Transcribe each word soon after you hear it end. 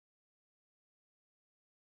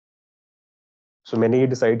सो मैंने ये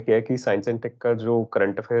डिसाइड किया है कि साइंस एंड टेक का जो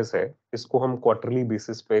करंट अफेयर्स है इसको हम क्वार्टरली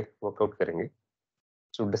बेसिस पे वर्कआउट करेंगे।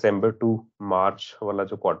 सो दिसंबर टू मार्च वाला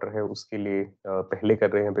जो क्वार्टर है उसके लिए पहले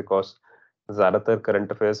कर रहे हैं, बिकॉज ज्यादातर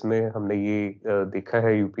करंट अफेयर्स में हमने ये देखा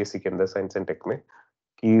है यूपीएससी के अंदर साइंस एंड टेक में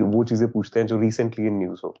कि वो चीजें पूछते हैं जो रिसेंटली इन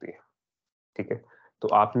न्यूज होती है। ठीक है, तो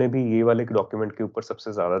आपने भी ये वाले डॉक्यूमेंट के ऊपर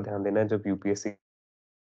सबसे ज्यादा ध्यान देना है जब यूपीएससी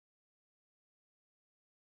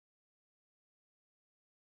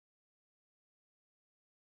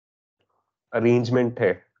अरेंजमेंट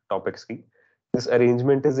है टॉपिक्स की। This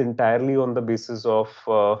arrangement is entirely on the basis of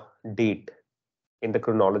date in the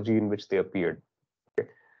chronology in which they appeared. Okay.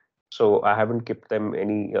 So I haven't kept them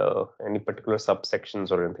any particular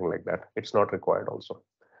subsections or anything like that. It's not required also.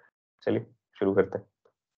 चलिए शुरू करते हैं।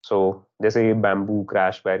 सो जैसे ये bamboo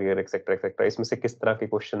crash barrier etcetera etcetera, इसमें से किस तरह के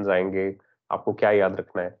क्वेश्चंस आएंगे, आपको क्या याद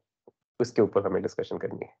रखना है, इसके ऊपर हमें डिस्कशन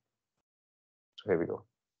करनी है। So here we go.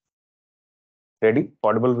 Ready?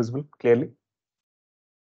 Audible, visible, clearly?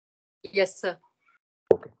 Yes, sir.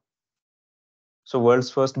 Okay. So world's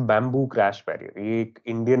first bamboo crash barrier, ये एक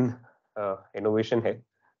इंडियन इनोवेशन है।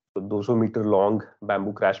 तो 200 metre long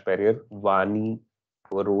bamboo crash barrier वानी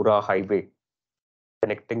Warora highway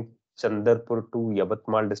connecting Chandrapur to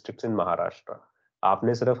Yavatmal district in Maharashtra.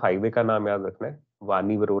 आपने सिर्फ हाईवे का नाम याद रखना है,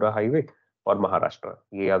 वानी वरोरा हाईवे और महाराष्ट्र,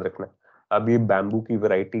 ये याद रखना है। अब ये बैम्बू की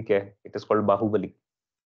वैरायटी क्या है? It is called Baahubali.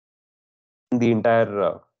 The entire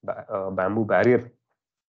bamboo barrier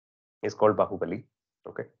is called Bahubali.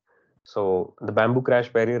 Okay, so the bamboo crash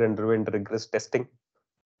barrier underwent rigorous testing.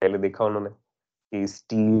 पहले देखा उन्होंने कि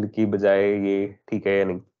स्टील की बजाय ये ठीक है या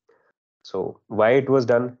नहीं। So why it was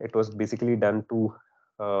done? It was basically done to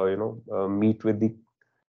meet with the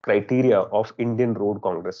criteria of Indian Road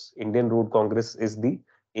Congress. Indian Road Congress is the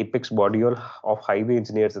apex body of highway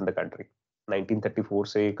engineers in the country. 1934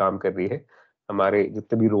 से ये काम कर रही है, हमारे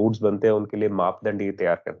जितने भी roads बनते हैं उनके लिए मापदंड ये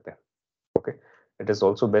तैयार करते हैं। Okay. It is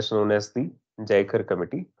also best known as the Jaikar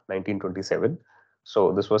Committee, 1927. So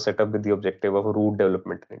this was set up with the objective of road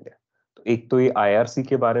development in India. तो एक तो ये IRC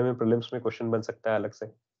के बारे में प्रीलिम्स में क्वेश्चन बन सकता है अलग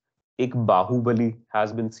से। एक Baahubali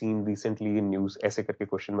has been seen recently in news, ऐसे करके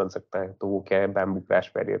क्वेश्चन बन सकता है। तो वो क्या है? Bamboo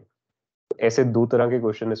crash barrier. ऐसे दो तरह के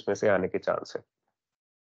क्वेश्चन इसमें से आने के चांस है।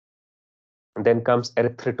 Then comes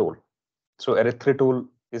erythritol. So erythritol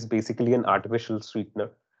is basically an artificial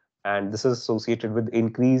sweetener, and this is associated with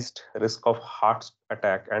increased risk of heart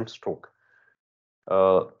attack and stroke.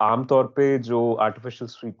 आमतौर पे जो आर्टिफिशियल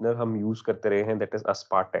स्वीटनर हम यूज करते रहे हैं दैट इज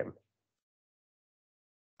अस्पार्टेम।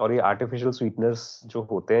 और ये आर्टिफिशियल स्वीटनर्स जो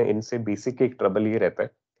होते हैं इनसे बेसिक एक ट्रबल ये रहता है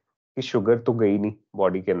कि शुगर तो गई नहीं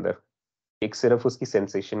बॉडी के अंदर, एक सिर्फ उसकी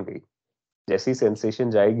सेंसेशन गई। जैसी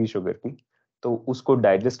सेंसेशन जाएगी शुगर की तो उसको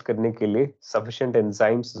डाइजेस्ट करने के लिए सफिशिएंट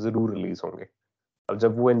एंजाइम्स जरूर रिलीज होंगे। अब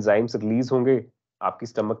जब वो एंजाइम्स रिलीज होंगे आपकी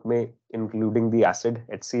स्टमक में इंक्लूडिंग द एसिड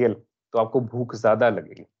HCl, तो आपको भूख ज्यादा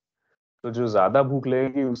लगेगी। तो जो ज्यादा भूख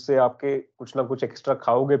लगेगी उससे आपके कुछ ना कुछ एक्स्ट्रा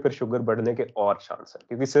खाओगे, फिर शुगर बढ़ने के और चांस है,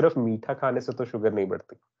 क्योंकि सिर्फ मीठा खाने से तो शुगर नहीं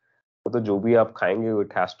बढ़ती। तो जो भी आप खाएंगे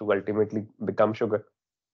it has to ultimately become sugar.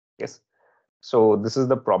 Yes, so this is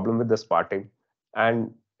the problem with aspartame.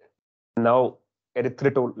 And now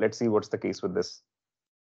erythritol, let's see what's the case with this.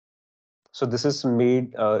 So this is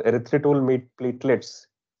made erythritol made platelets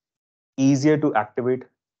easier to activate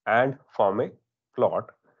and form a clot.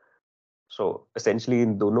 So essentially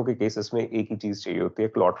इन दोनों के cases में एक ही चीज चाहिए होती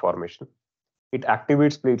है, clot formation. It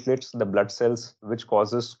activates platelets, the blood cells, which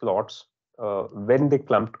causes clots when they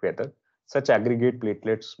clump together. Such aggregate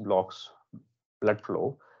platelets blocks blood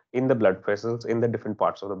flow in the blood vessels in the different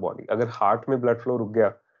parts of the body. अगर heart में blood flow रुक गया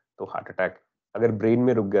तो heart attack, अगर brain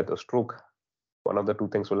में रुक गया तो stroke. One of the two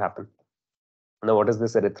things will happen. Now what is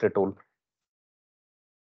this erythritol?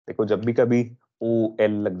 देखो जब भी कभी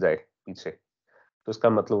OL लग जाए पीछे तो इसका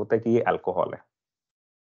मतलब होता है कि ये अल्कोहल है।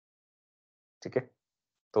 ठीक है,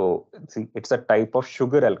 तो it's a type of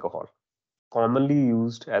sugar alcohol commonly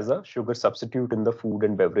used as a sugar substitute in the food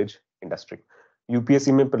and beverage industry.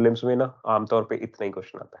 UPSC में प्रीलिम्स में ना आमतौर पे इतना ही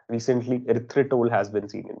क्वेश्चन आता है। Recently erythritol has been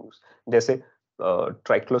seen in news. जैसे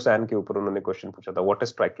ट्राइक्लोसैन के ऊपर उन्होंने क्वेश्चन पूछा था, व्हाट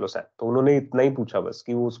इज ट्राइक्लोसैन, तो उन्होंने इतना ही पूछा बस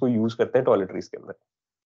कि वो उसको यूज करते हैं टॉयलेटरीज के अंदर।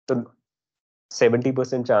 तो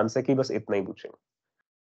 70% चांस है कि बस इतना ही पूछेंगे।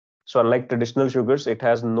 So unlike traditional sugars, it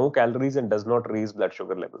has no calories and does not raise blood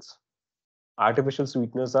sugar levels. Artificial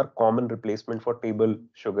sweeteners are common replacement for table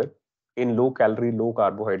sugar in low calorie, low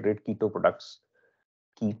carbohydrate keto products.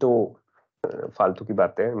 Keto फालतू की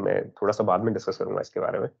बात है, मैं थोड़ा सा बाद में discuss करूंगा इसके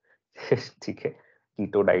बारे में। ठीक है,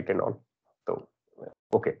 कीटो डाइट एंड ऑल। तो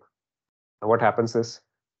okay, what happens is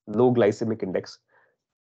low glycaemic index.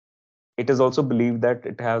 It is also believed that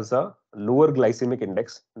it has a lower glycemic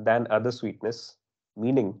index than other sweetness,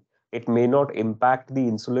 meaning it may not impact the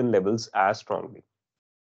insulin levels as strongly.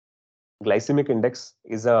 Glycemic index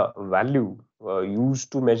is a value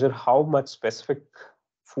used to measure how much specific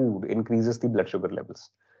food increases the blood sugar levels.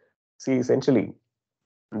 See, essentially,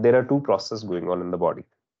 there are two processes going on in the body.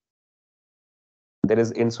 There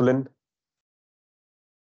is insulin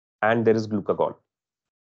and there is glucagon.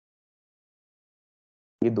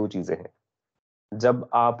 ये दो चीजें हैं. जब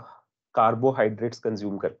आप carbohydrates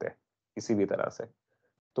consume करते हैं किसी भी तरह से,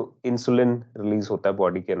 तो इंसुलिन रिलीज होता है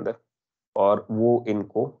बॉडी के अंदर और वो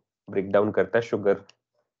इनको ब्रेक डाउन करता है, शुगर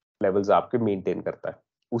लेवल्स आपके मेंटेन करता है.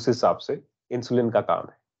 उस हिसाब से इंसुलिन का काम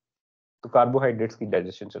है. तो कार्बोहाइड्रेट्स की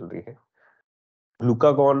डाइजेशन चल रही है.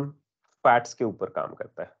 ग्लूकागॉन फैट्स के ऊपर काम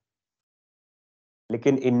करता है,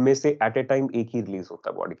 लेकिन इनमें से एट ए टाइम एक ही रिलीज होता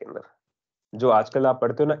है बॉडी के अंदर. जो आजकल आप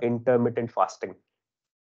पढ़ते हो ना इंटरमिटेंट फास्टिंग,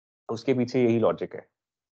 उसके पीछे यही लॉजिक है.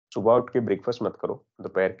 सुबह उठ के ब्रेकफास्ट मत करो,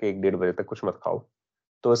 दोपहर के 1-1:30 बजे तक कुछ मत खाओ.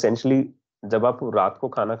 तो एसेंशली जब आप रात को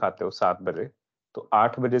खाना खाते हो 7 बजे, तो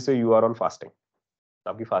 8 बजे से यू आर ऑन फास्टिंग.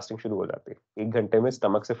 आपकी फास्टिंग शुरू हो जाती है. 1 घंटे में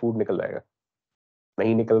स्टमक से फूड निकल जाएगा.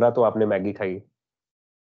 नहीं निकल रहा तो आपने मैगी खाई,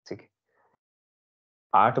 ठीक है.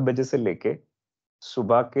 8 बजे से लेके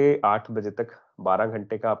सुबह के 8 बजे तक 12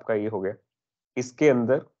 घंटे का आपका ये हो गया. इसके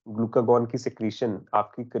अंदर ग्लूकागॉन की सिक्रीशन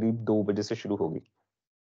आपकी करीब 2 बजे से शुरू होगी,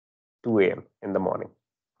 2 AM in the morning.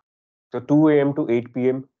 So 2 AM to 8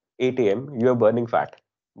 PM, 8 AM, you are burning fat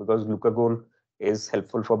because glucagon is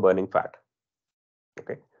helpful for burning fat.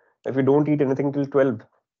 Okay. If you don't eat anything till 12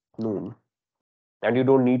 noon, and you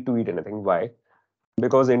don't need to eat anything, why?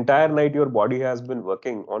 Because entire night your body has been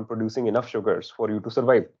working on producing enough sugars for you to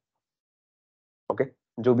survive. Okay.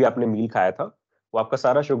 जो भी आपने मील खाया था, वो आपका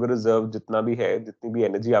सारा sugar reserve जितना भी है, जितनी भी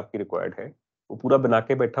एनर्जी आपकी रिक्वायर्ड है, वो पूरा बना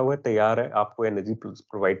के बैठा हुआ है, तैयार है आपको एनर्जी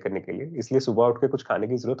प्रोवाइड करने के लिए. इसलिए सुबह उठ के कुछ खाने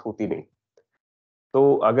की जरूरत होती नहीं.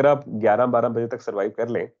 तो अगर आप 11-12 बजे तक सर्वाइव कर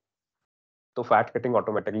लें, तो फैट कटिंग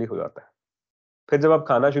ऑटोमेटिकली हो जाता है. फिर जब आप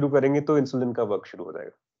खाना शुरू करेंगे तो इंसुलिन का वर्क शुरू हो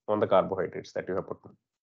जाएगा on the carbohydrates that you have put.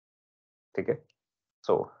 ठीक है.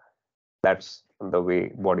 So that's the way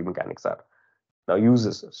body mechanics are. Now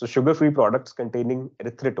uses. So sugar-free products containing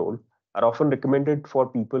erythritol are often recommended for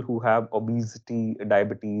people who have obesity,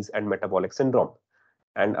 diabetes, and metabolic syndrome,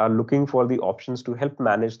 and are looking for the options to help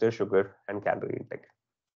manage their sugar and calorie intake.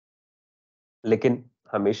 लेकिन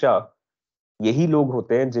हमेशा यही लोग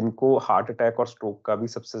होते हैं जिनको heart attack और stroke का भी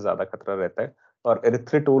सबसे ज्यादा खतरा रहता है, और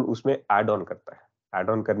एरिथ्रिटोल उसमें एड ऑन करता है. एड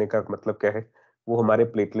ऑन करने का मतलब क्या है? वो हमारे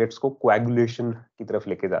प्लेटलेट्स को कोएगुलेशन की तरफ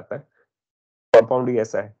लेके जाता है. कंपाउंड ही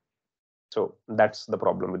ऐसा है. So that's the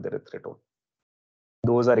problem with erythritol.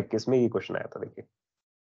 2021 में ये क्वेश्चन आया था, देखिए.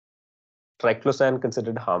 Triclosan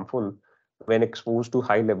considered harmful when exposed to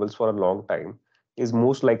high levels for a long time is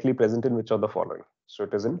most likely present in which of the following? So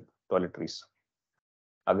it is in toiletries.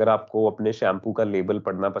 अगर आपको अपने shampoo का label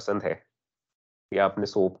पढ़ना पसंद है, या अपने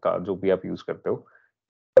सोप का जो भी आप यूज करते हो,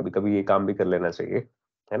 कभी कभी ये काम भी कर लेना चाहिए,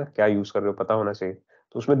 है ना. क्या यूज कर रहे हो पता होना चाहिए.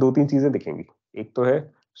 तो उसमें 2-3 चीजें दिखेंगी. एक तो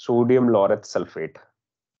है सोडियम लॉरेट सल्फेट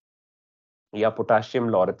या पोटाशियम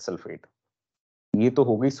लॉरेट सल्फेट. ये तो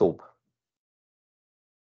हो गई सोप.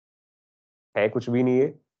 है कुछ भी नहीं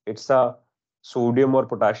है. इट्स अ सोडियम और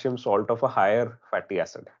potassium salt of a higher fatty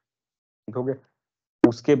acid. ठीक हो गया.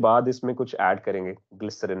 उसके बाद इसमें कुछ ऐड करेंगे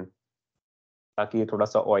ग्लिसरीन, ताकि ये थोड़ा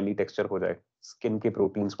सा ऑयली टेक्सचर हो जाए, स्किन के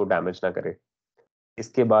प्रोटीन्स को डैमेज ना करे.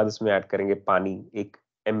 इसके बाद इसमें ऐड करेंगे पानी, एक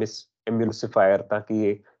एम्युल्सिफायर, ताकि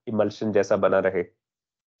ये इमल्शन जैसा बना रहे.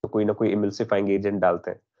 तो कोई ना कोई इमल्सिफाइंग एजेंट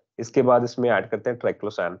डालते हैं. इसके बाद इसमें ऐड करते हैं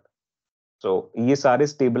ट्राइक्लोसान. तो ये सारे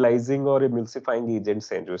स्टेबलाइजिंग और इमल्सिफाइंग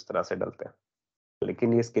एजेंट्स हैं जो इस तरह से डलते हैं,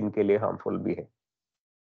 लेकिन ये स्किन के लिए हार्मफुल भी है.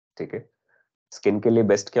 ठीक है. स्किन के लिए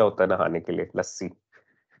बेस्ट क्या होता है? नहाने के लिए लस्सी.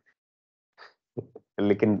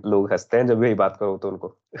 लेकिन लोग हंसते हैं जब यही बात करो तो उनको.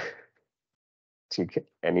 ठीक है.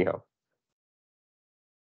 Any how,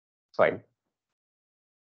 fine.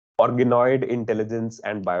 Organoid intelligence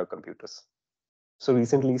and biocomputers. So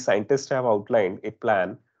recently, scientists have outlined a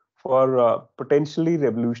plan for a potentially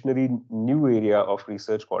revolutionary new area of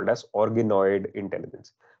research called as organoid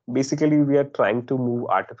intelligence. Basically, we are trying to move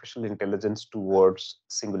artificial intelligence towards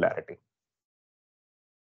singularity.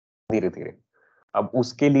 धीरे धीरे. अब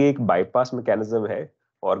उसके लिए एक bypass mechanism है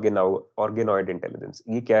organoid intelligence.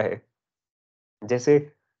 ये क्या है? जैसे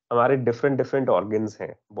हमारे डिफरेंट डिफरेंट ऑर्गन्स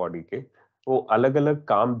हैं बॉडी के, वो अलग अलग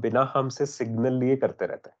काम बिना हमसे सिग्नल लिए करते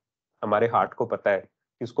रहते हैं. हमारे हार्ट को पता है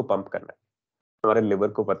कि उसको पंप करना है. हमारे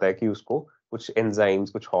लिवर को पता है कि उसको कुछ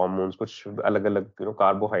एंजाइम्स, कुछ हार्मोन्स, कुछ अलग अलग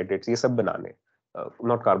कार्बोहाइड्रेट्स, ये सब बनाने,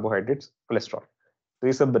 नॉट कार्बोहाइड्रेट्स, कोलेस्ट्रॉल, तो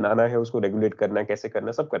ये सब बनाना है, उसको रेगुलेट करना है, कैसे करना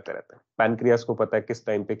है, सब करते रहते हैं. पैनक्रियास को पता है किस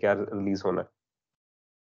टाइम पे क्या रिलीज होना है.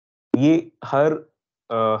 ये हर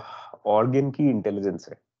ऑर्गन की इंटेलिजेंस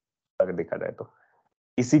है. अगर देखा जाए तो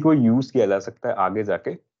इसी को यूज किया जा सकता है आगे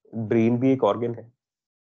जाके। ब्रेन भी एक ऑर्गन है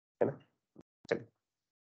ना। चलिए,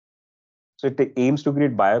 so it aims to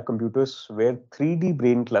create biocomputers where 3D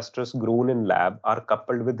brain clusters grown in lab are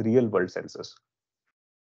coupled with real world sensors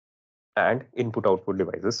and input output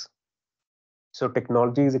devices. So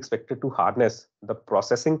technology is expected to harness the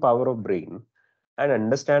processing power of brain and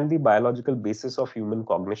understand the biological basis of human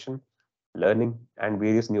cognition, learning and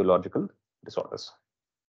various neurological disorders.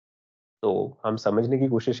 तो हम समझने की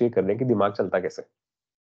कोशिश ये कर रहे हैं कि दिमाग चलता कैसे.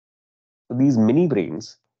 So these mini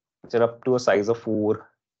brains, which are up to a size of 4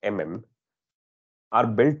 mm, are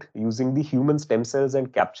built using the human stem cells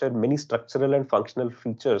and capture many structural and functional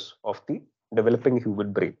features of the developing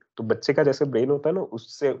human brain. तो बच्चे का जैसे brain होता है ना,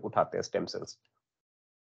 उससे उठाते हैं stem cells.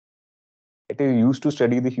 It is used to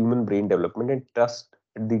study the human brain development and test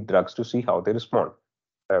the drugs to see how they respond.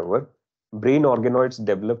 However, brain organoids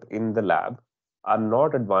developed in the lab are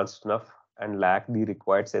not advanced enough and lack the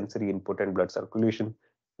required sensory input and blood circulation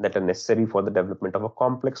that are necessary for the development of a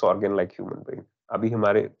complex organ like human brain. अभी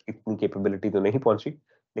हमारे इतनी capability तो नहीं पहुंची,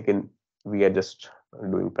 लेकिन we are just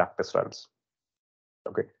doing practice runs.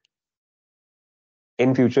 Okay.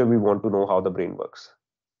 In future, we want to know how the brain works.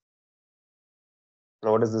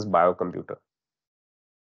 Now, what is this biocomputer?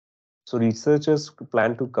 So researchers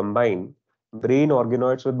plan to combine brain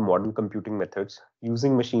organoids with modern computing methods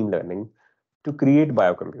using machine learning to create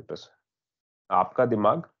biocomputers. आपका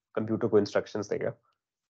दिमाग computer को instructions देगा.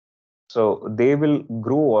 So they will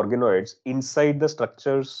grow organoids inside the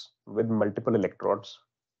structures with multiple electrodes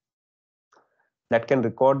that can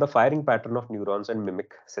record the firing pattern of neurons and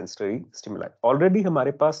mimic sensory stimuli. Already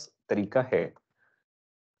हमारे पास तरीका है,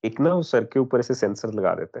 एक ना वो सर के ऊपर ऐसे सेंसर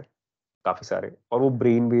लगा देते हैं काफी सारे, और वो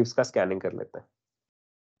ब्रेन वेव्स का स्कैनिंग कर लेते हैं.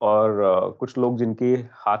 और कुछ लोग जिनके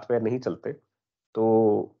हाथ पैर नहीं चलते,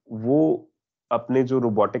 तो वो अपने जो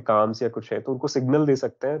रोबोटिक आर्म्स या कुछ है तो उनको सिग्नल दे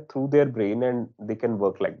सकते हैं through their brain and they can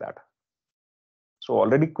work like that. So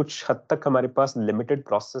already कुछ हद तक हमारे पास लिमिटेड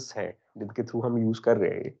प्रोसेस है जिनके थ्रू हम यूज कर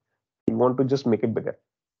रहे हैं. We want to just make it bigger.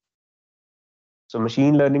 So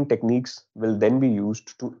machine learning techniques will then be used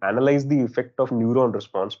to analyze the effect of neuron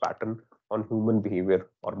response pattern on human behavior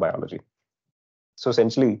or biology. So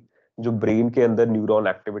essentially जो brain के अंदर neuron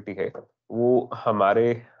activity है वो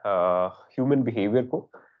हमारे human behaviour को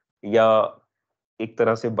या एक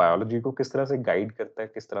तरह से बायोलॉजी को किस तरह से गाइड करता है,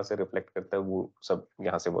 किस तरह से रिफ्लेक्ट करता है, वो सब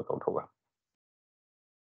यहाँ से वर्कआउट होगा.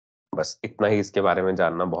 बस इतना ही इसके बारे में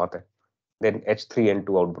जानना बहुत है. Then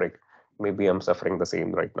H3N2 outbreak. Maybe I'm suffering the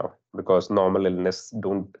same right now because normal illness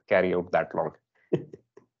don't carry out that long.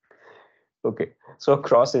 Okay, so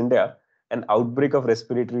across India, an outbreak of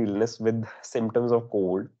respiratory illness with symptoms of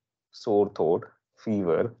cold, sore throat,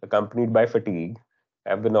 fever, accompanied by fatigue,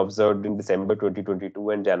 have been observed in December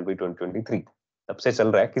 2022 and January 2023. तब से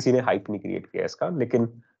चल रहा है, किसी ने hype नहीं create किया इसका, लेकिन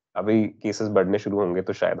अभी केसेस बढ़ने शुरू होंगे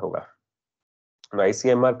तो शायद होगा.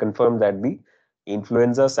 ICMR confirmed that the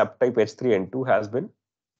influenza subtype H3N2 has been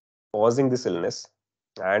causing this illness,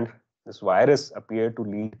 and this virus appeared to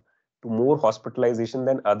lead to more hospitalization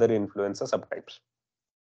than other influenza subtypes.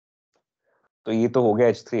 तो ये तो हो गया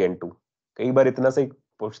H3N2. कई बार इतना से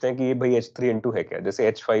पूछते हैं कि ये भाई H3N2 है क्या,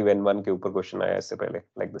 जैसे H5N1 के ऊपर क्वेश्चन आया इससे पहले,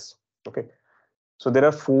 like this. Okay, so there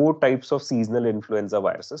are 4 types of seasonal influenza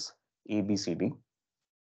viruses, A, B, C, D.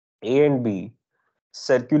 A and B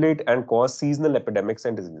circulate and cause seasonal epidemics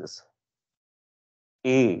and diseases.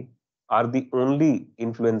 A are the only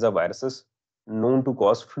influenza viruses known to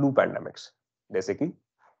cause flu pandemics, जैसे कि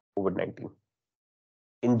COVID-19.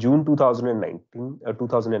 In June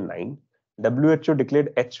 2009, WHO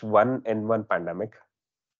declared H1N1 pandemic.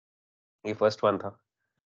 ये first one था.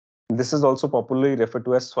 This is also popularly referred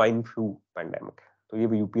to as swine flu pandemic. तो ये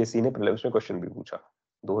UPSC ने prelims में question भी पूछा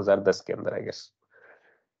 2010 के अंदर, I guess.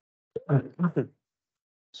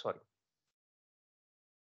 Sorry.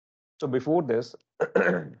 So before this,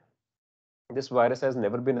 this virus has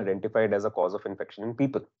never been identified as a cause of infection in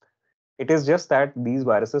people. It is just that these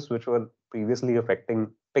viruses, which were previously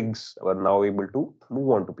affecting pigs, were now able to move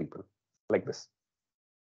on to people, like this.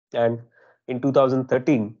 And in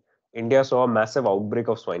 2013, India saw a massive outbreak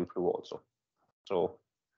of swine flu also. So,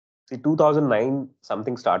 see, 2009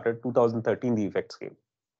 something started, 2013 the effects came.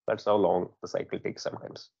 That's how long the cycle takes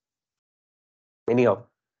sometimes. Anyhow,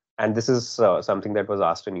 and this is something that was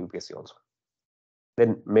asked in UPSC also.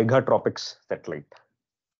 Then megatropics satellite.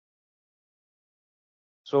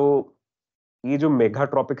 So ये जो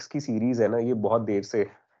मेगाट्रॉपिक्स की series है ना, ये बहुत देर से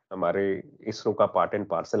हमारे इसरो का पार्ट एंड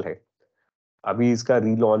पार्सल है. अभी इसका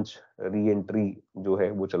रीलॉन्च, री एंट्री जो है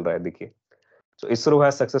वो चल रहा है. देखिए, so ISRO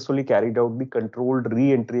has successfully carried out the controlled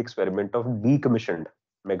re-entry experiment of decommissioned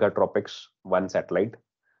Megatropics 1 satellite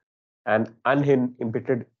an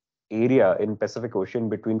uninhabited area in Pacific Ocean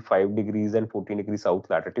between 5 degrees and 14 degrees south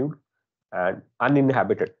latitude, and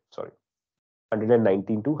uninhabited, sorry,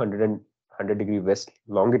 119 to 100 degree west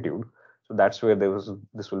longitude. So that's where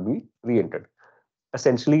this will be re-entered.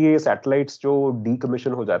 Essentially ये satellites जो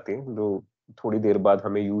decommission हो जाते हैं, जो थोड़ी देर बाद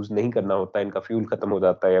हमें use नहीं करना होता है, इनका फ्यूल खत्म हो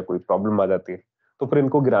जाता है या कोई प्रॉब्लम आ जाती है, तो फिर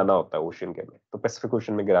इनको गिराना होता है ओशन के अंदर। तो पैसिफिक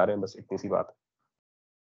ओशन में गिरा रहे हैं, बस इतनी सी बात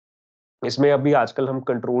है। इसमें अभी आजकल हम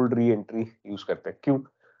कंट्रोल्ड री एंट्री यूज करते हैं। क्यों?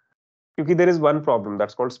 क्योंकि there is one problem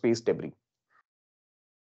that's called space debris.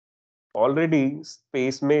 Already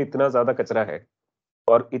space में इतना ज्यादा कचरा है,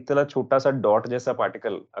 और इतना छोटा सा डॉट जैसा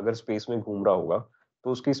पार्टिकल अगर स्पेस में घूम रहा होगा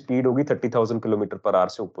तो उसकी स्पीड होगी 30,000 किलोमीटर पर आवर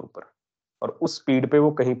से ऊपर ऊपर, और उस स्पीड पे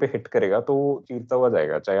वो कहीं पे हिट करेगा तो वो चीरता हुआ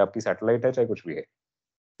जाएगा, चाहे आपकी सैटेलाइट है चाहे कुछ भी है।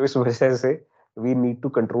 तो इस वजह से we need to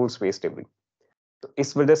control space debris. तो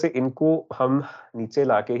इस वजह से इनको हम नीचे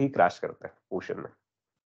लाके ही क्रैश करते हैं ओशन में,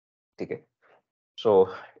 ठीक है। So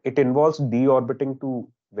it involves deorbiting to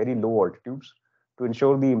very low altitudes to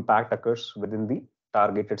ensure the impact occurs within the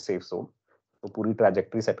targeted safe zone. तो पूरी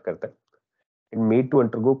trajectory set करता है। It made to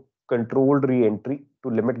undergo controlled re-entry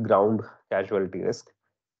to limit ground casualty risk.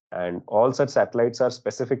 And all such satellites are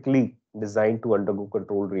specifically designed to undergo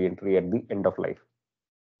controlled re-entry at the end of life.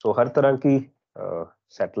 So हर तरह की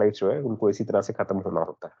satellites जो है उनको इसी तरह से खत्म होना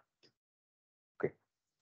होता है। Okay.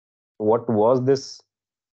 What was this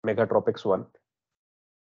Megatropics 1?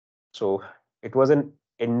 So it was an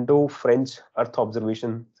Indo-French Earth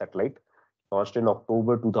observation satellite launched in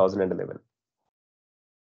October 2011.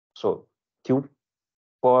 So क्यों?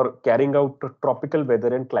 For carrying out tropical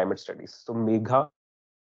weather and climate studies. So Megha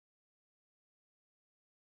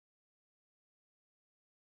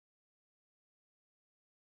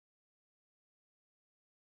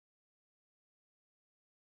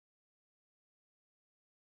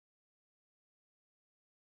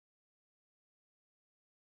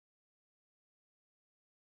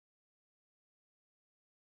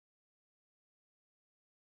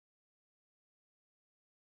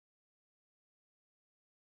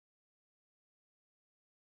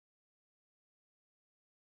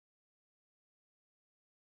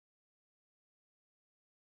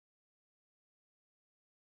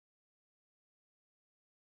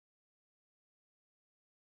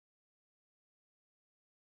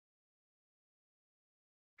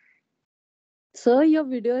Sir, your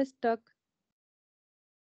video is stuck.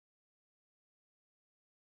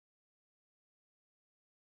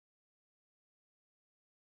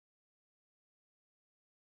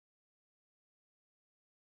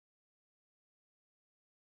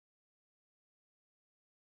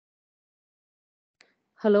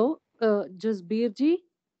 Hello Jasbir जी।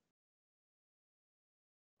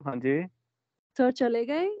 हाँ जी। Sir चले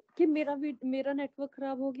गए कि मेरा network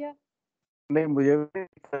खराब हो गया? नहीं, मुझे भी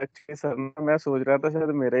एक्चुअली सर, मैं सोच रहा था शायद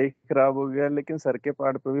मेरा ही खराब हो गया, लेकिन सर के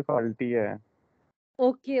पार्ट पे भी फॉल्टी है।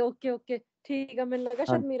 ओके ओके ओके, ठीक है। मैंने लगा हाँ।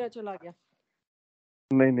 शायद मेरा चला गया।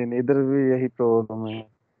 नहीं नहीं नहीं, इधर भी यही प्रॉब्लम है।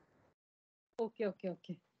 Okay okay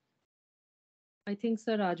okay, I think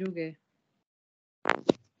sir Raju गए।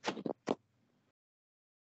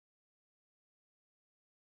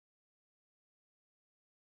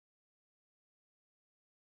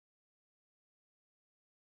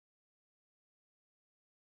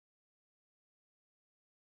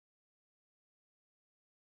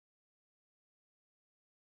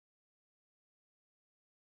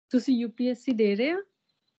 ਤੁਸੀਂ यूपीएससी दे रहे हो?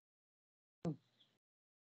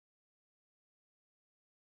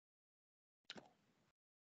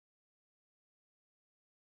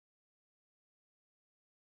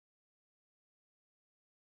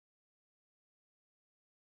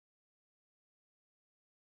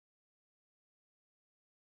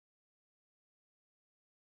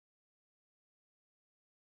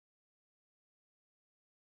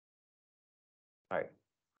 Hi.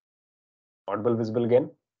 Audible, visible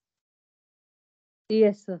again?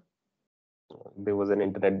 Yes sir. There was an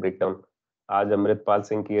internet breakdown. आज अमृतपाल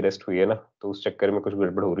सिंह की अरेस्ट हुई है ना, तो उस चक्कर में कुछ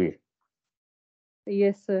गड़बड़ हो रही है।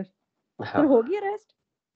 Yes sir. हाँ, पर हो गई अरेस्ट?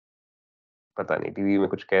 पता नहीं, टीवी में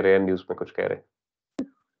कुछ कह रहे हैं, न्यूज में कुछ कह रहे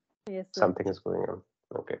हैं। Yes sir. Something is going on.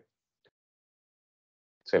 Okay.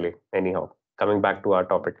 चलिए, anyhow, coming back to our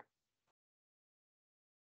topic.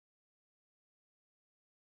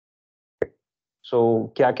 सो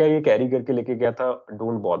क्या क्या ये कैरी करके लेके गया था,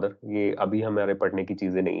 डोंट बॉदर, ये अभी हमारे पढ़ने की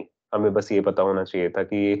चीजें नहीं। हमें बस ये पता होना चाहिए था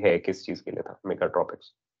कि ये है किस चीज के लिए था,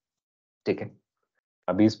 मेगाट्रॉपिक्स, ठीक है।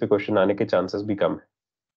 अभी इस पे क्वेश्चन आने के चांसेस भी कम है।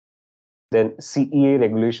 Then CEA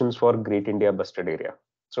regulations for Great India Busted Area.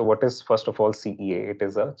 So what is first of all CEA? It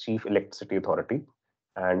is a Chief Electricity Authority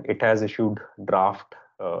and it has issued draft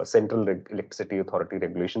Central Electricity Authority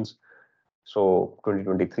regulations So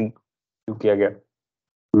 2023 क्यों किया गया?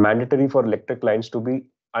 Mandatory for electric lines to be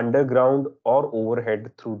underground or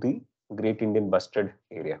overhead through the Great Indian Bustard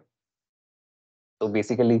area. So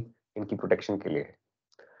basically इनकी protection के लिए है.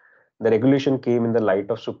 The regulation came in the light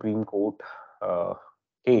of Supreme Court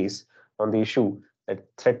case on the issue that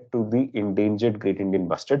threat to the endangered Great Indian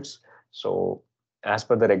Bustards. So as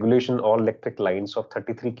per the regulation, all electric lines of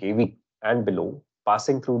 33 kV and below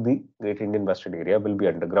passing through the Great Indian Bustard area will be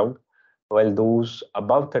underground, while those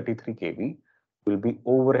above 33 kV will be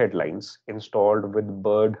overhead lines installed with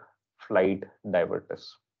bird flight diverters.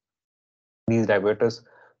 These diverters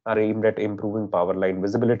are aimed at improving power line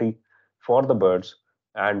visibility for the birds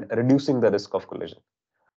and reducing the risk of collision.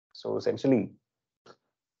 So essentially,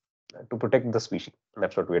 to protect the species,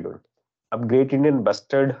 that's what we're doing. अब Great Indian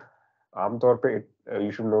Bustard, आमतौर पे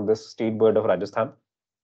you should know this state bird of Rajasthan,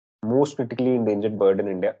 most critically endangered bird in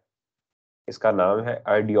India. इसका नाम है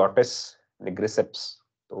Ardiotis nigriceps.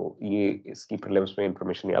 तो ये इसकी prelims में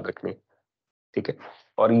इंफॉर्मेशन याद रखनी, ठीक है.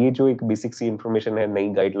 और ये जो एक बेसिक सी इंफॉर्मेशन है, नई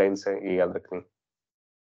गाइडलाइंस है, ये याद रखनी.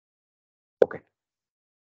 Okay.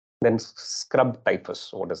 Then scrub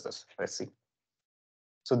typhus. What is this? Let's see.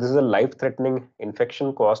 So this is a life-threatening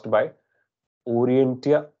infection caused by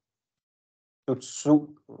Orientia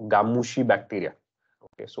Tsutsugamushi bacteria.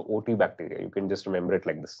 Okay, so OT bacteria. You can just remember it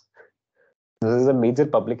like this. This is a major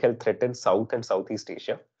public health threat in South and Southeast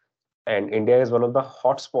Asia, and India is one of the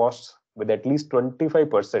hotspots with at least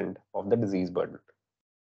 25% of the disease burden.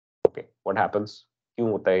 Okay, what happens?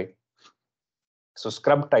 क्यों होता है? So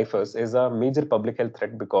scrub typhus is a major public health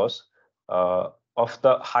threat because of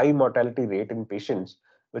the high mortality rate in patients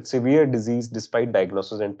with severe disease despite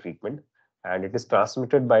diagnosis and treatment, and it is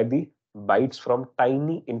transmitted by the bites from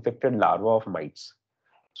tiny infected larvae of mites.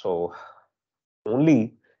 So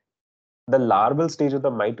only the larval stage of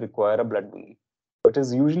the mite require a blood meal, which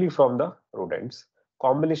is usually from the rodents.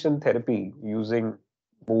 Combination therapy using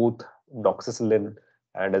both doxycycline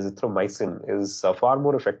and azithromycin is far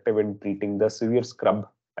more effective in treating the severe scrub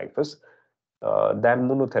typhus than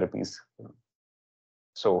monotherapies.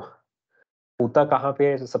 So होता कहाँ पे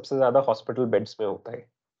है? सबसे ज्यादा hospital beds में होता है,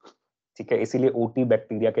 ठीक है. इसीलिए ओटी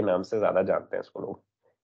बैक्टीरिया के नाम से ज्यादा जानते हैं इसको लोग,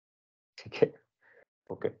 ठीक है.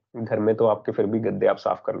 ओके, घर में तो आपके फिर भी गद्दे आप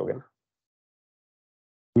साफ कर लोगे ना.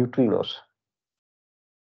 Neutrinos.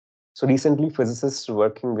 So recently, physicists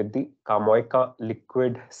working with the Kamoika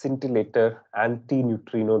liquid scintillator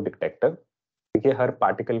anti-neutrino detector. देखिए हर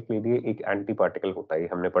पार्टिकल के लिए एक एंटी पार्टिकल होता है,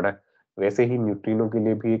 हमने पढ़ा. वैसे ही न्यूट्रिनो के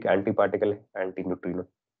लिए भी एक एंटी पार्टिकल है, एंटी न्यूट्रिनो.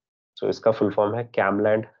 सो इसका फुल फॉर्म है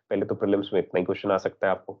कैमलैंड. पहले तो प्रीलिम्स में इतना ही क्वेश्चन आ सकता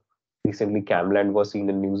है आपको. Recently कैमलैंड was seen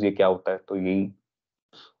in news, ये क्या होता है? तो यही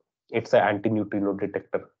it's a anti neutrino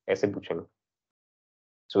detector, ऐसे पूछेंगे.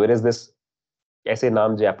 So where is this? ऐसे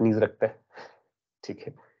नाम जापानीज रखते हैं, ठीक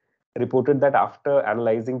है. Reported that after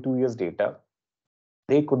analyzing 2 years data,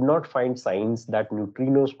 they could not find signs that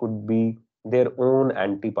neutrinos could be their own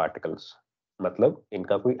antiparticles. मतलब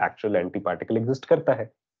इनका कोई actual antiparticle exist करता है,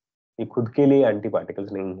 ये खुद के लिए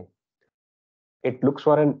antiparticles नहीं है. It looks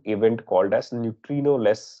for an event called as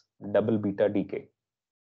neutrino-less double beta decay.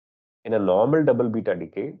 In a normal double beta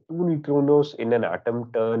decay, 2 neutrinos in an atom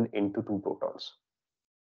turn into 2 protons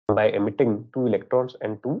by emitting 2 electrons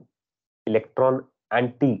and 2 electron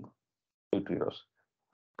anti-neutrinos.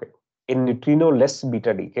 Okay. In neutrino-less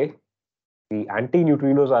beta decay, the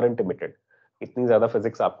anti-neutrinos aren't emitted. इतनी ज्यादा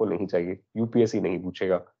physics आपको नहीं चाहिए, UPSC नहीं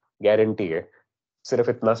पूछेगा, guarantee है. सिर्फ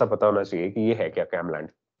इतना सा पता होना चाहिए कि ये है क्या, कैमलैंड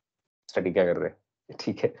स्टडी क्या कर रहे हैं,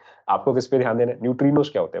 ठीक है. आपको किस पे ध्यान देना है? न्यूट्रिनोस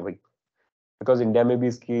क्या होते हैं भाई, बिकॉज इंडिया में भी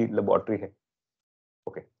इसकी लेबोरेटरी है.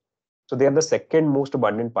 Okay, so they are the second most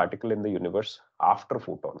abundant particle in the universe after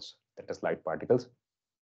photons, that is light particles,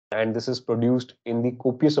 and this is produced in the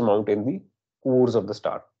copious amount in the cores of the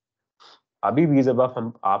star. अभी भी जब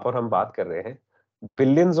आप और हम बात कर रहे हैं,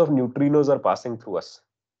 billions of neutrinos are passing through us.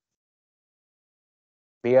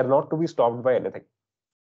 They are not to be stopped by anything,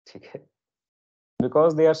 ठीक है,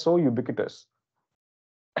 because they are so ubiquitous.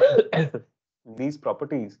 These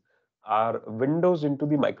properties are windows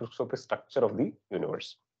into the microscopic structure of the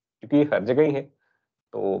universe. क्योंकि ये हर जगह ही है,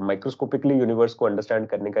 तो microscopically universe को understand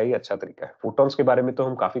करने का ही अच्छा तरीका है. फोटॉन्स के बारे में तो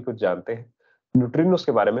हम काफी कुछ जानते हैं, न्यूट्रिनोस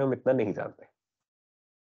के बारे में हम इतना नहीं जानते.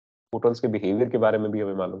 फोटॉन्स के बिहेवियर के बारे में भी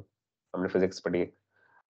हमें मालूम, हमने फिजिक्स पढ़ी है.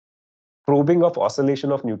 Probing of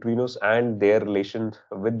oscillation of neutrinos and their relation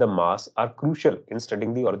with the mass are crucial in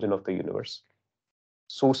studying the origin of the universe.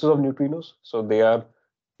 Sources of neutrinos, so they are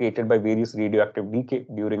created by various radioactive decay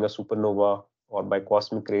during a supernova or by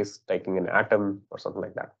cosmic rays striking an atom or something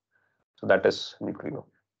like that. So that is neutrino.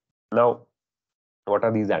 Now, what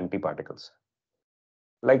are these antiparticles?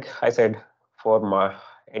 Like I said, for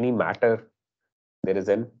any matter, there is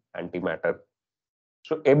an antimatter.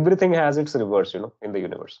 So everything has its reverse, in the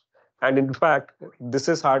universe. And in fact, this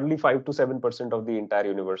is hardly 5 to 7% of the entire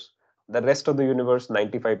universe. The rest of the universe,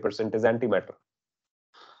 95% is antimatter.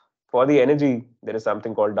 For the energy, there is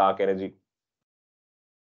something called dark energy.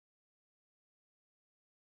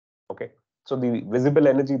 Okay. So the visible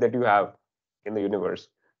energy that you have in the universe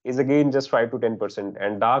is again just 5 to 10%,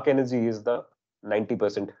 and dark energy is the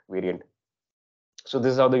 90% variant. So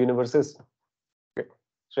this is how the universe is. Okay.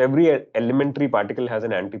 So every elementary particle has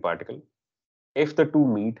an antiparticle. If the two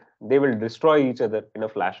meet, they will destroy each other in a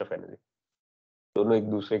flash of energy. दोनों एक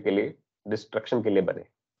दूसरे के लिए destruction के लिए बने.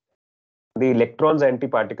 The electron's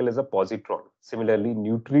antiparticle is a positron. Similarly,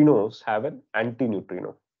 neutrinos have an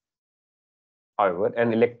antineutrino. However,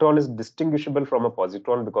 an electron is distinguishable from a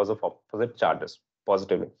positron because of opposite charges,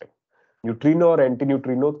 positive and negative. Neutrino और anti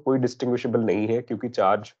neutrino कोई डिस्टिंग्विशेबल नहीं है क्योंकि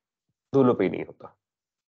charge दोनों पे ही नहीं होता.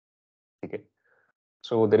 ठीक है.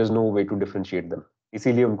 So there is no way to differentiate them,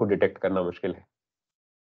 इसीलिए उनको डिटेक्ट करना मुश्किल है.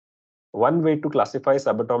 One way to classify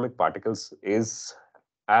subatomic particles is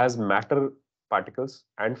as matter particles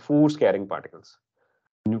and force carrying particles.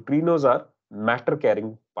 Neutrinos are matter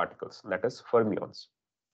carrying particles, that is fermions.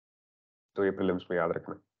 तो ये prelims में याद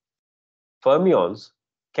रखना. Fermions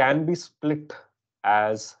can be split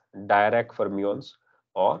as Dirac fermions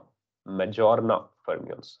or Majorna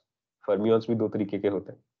fermions. Fermions भी दो तरीके के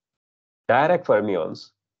होते हैं. Dirac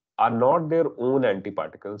fermions are not their own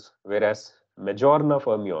antiparticles, whereas Majorna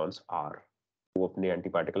fermions are. वो अपने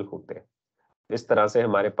एंटीपार्टिकल होते हैं. इस तरह से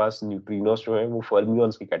हमारे पास न्यूट्रिनोस जो हैं वो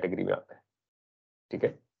फर्मियंस की कैटेगरी में आते हैं. ठीक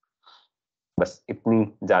है. बस इतनी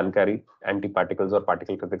जानकारी एंटी पार्टिकल्स और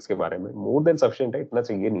पार्टिकल फिजिक्स के बारे में मोर देन सफिशिएंट है. इतना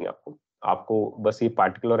चाहिए नहीं आपको. आपको बस ये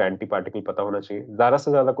पार्टिकल और एंटी पार्टिकल पता होना चाहिए. ज्यादा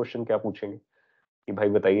से ज्यादा क्वेश्चन क्या पूछेंगे कि भाई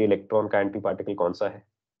बताइए इलेक्ट्रॉन का एंटी पार्टिकल कौन सा है,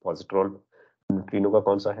 पॉजिट्रॉन. न्यूट्रिनो का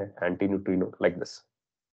कौन सा है, anti neutrino, like this.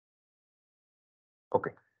 Okay.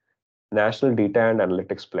 National data and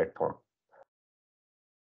analytics platform.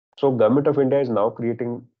 So Government of India is now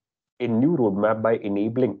creating a new roadmap by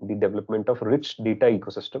enabling the development of rich data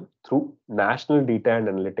ecosystem through National Data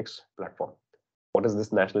and Analytics Platform. What is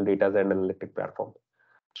this National Data and Analytics Platform?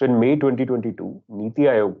 So in May 2022, Niti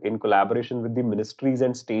Aayog, in collaboration with the ministries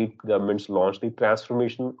and state governments, launched the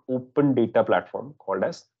Transformation Open Data Platform called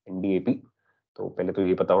as NDAP. तो पहले तो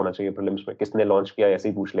ये पता होना चाहिए prelims में किसने launch किया, ऐसे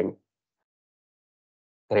ही पूछ लेंगे.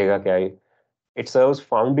 करेगा क्या ये? It serves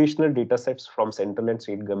foundational data sets from central and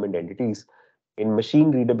state government entities in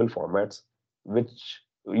machine-readable formats, which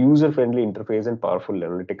user-friendly interface and powerful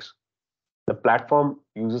analytics. The platform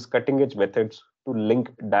uses cutting-edge methods to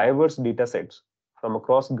link diverse data sets from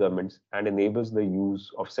across governments and enables the use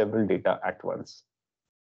of several data at once.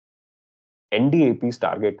 NDAP's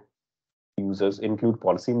target users include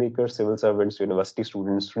policymakers, civil servants, university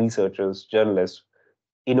students, researchers, journalists,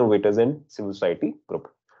 innovators, and civil society group.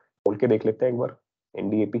 खोल के देख लेते हैं एक बार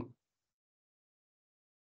NDAP.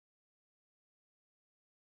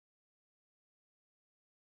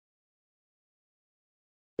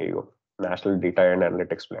 National data and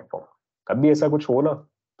analytics platform. कभी ऐसा कुछ हो ना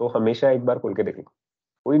तो हमेशा एक बार खोल के देख लो,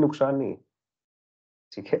 कोई नुकसान नहीं है.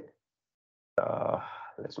 ठीक है.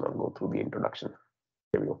 Let's not go through the introduction.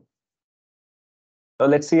 Here we go.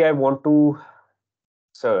 Now let's see, I want to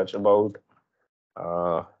search about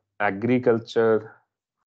agriculture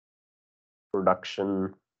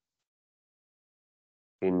production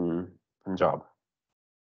in Punjab.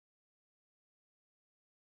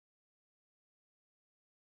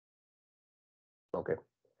 Okay.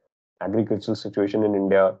 Agricultural situation in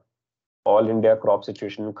India, all India crop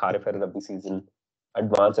situation, Kharif and Rabi season,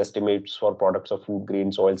 advanced estimates for products of food,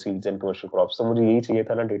 grains, oil seeds and commercial crops. So मुझे यही चाहिए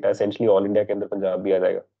था ना data. Essentially all India के अंदर पंजाब भी आ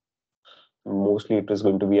जाएगा. Mostly it is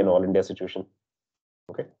going to be an all India situation.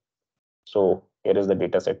 Okay. So here is the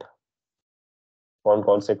data set. कौन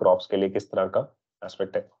कौन से क्रॉप्स के लिए किस तरह का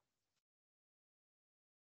एस्पेक्ट है.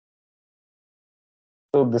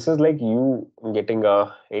 So this is like you getting a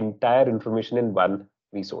entire information in one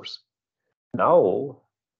resource. Now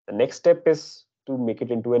the next step is to make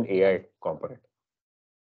it into an AI component.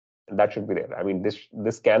 And that should be there. I mean,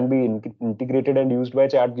 this can be integrated and used by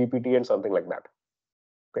ChatGPT and something like that.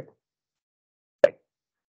 Okay. Right.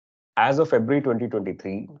 As of February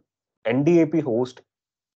 2023, NDAP hosts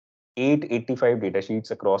 885 data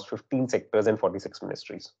sheets across 15 sectors and 46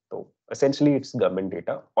 ministries. So essentially it's government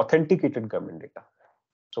data, authenticated government data.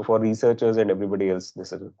 So for researchers and everybody else,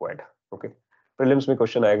 this is required. Okay. Prelims में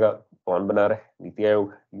question आएगा, कौन बना रहा है, NITI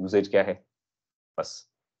Aayog, usage क्या है, बस.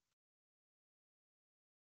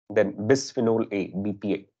 Then बिस्फिनोल ए,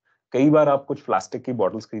 BPA. कई बार आप कुछ प्लास्टिक की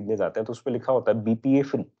बॉटल्स खरीदने जाते हैं तो उस पर लिखा होता है BPA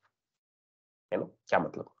फ्री. है ना, क्या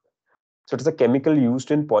मतलब? So it is a chemical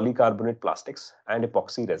used in polycarbonate plastics and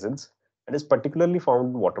epoxy resins and is particularly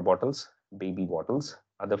found in water bottles, baby bottles,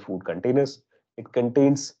 other food containers. It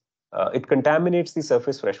contaminates the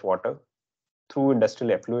surface fresh water through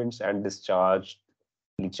industrial effluents and discharged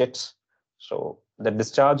leachates. So the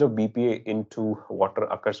discharge of BPA into water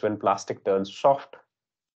occurs when plastic turns soft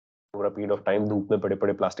over a period of time. धूप में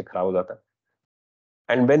पड़े plastic खराब हो जाता है.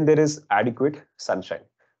 And when there is adequate sunshine.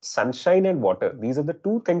 Sunshine and water, these are the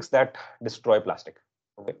two things that destroy plastic.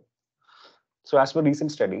 Okay. So as per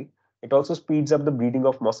recent study, it also speeds up the breeding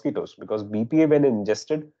of mosquitoes because BPA, when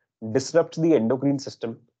ingested, disrupts the endocrine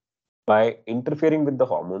system by interfering with the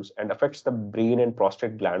hormones and affects the brain and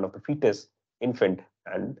prostate gland of the fetus, infant,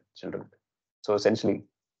 and children. So essentially,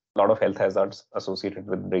 a lot of health hazards associated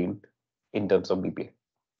with brain in terms of BPA.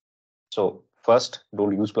 So first,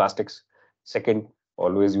 don't use plastics. Second,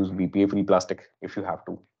 always use BPA-free plastic if you have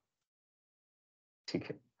to. ठीक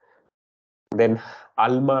है. Then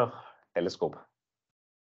ALMA telescope.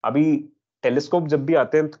 अभी telescope जब भी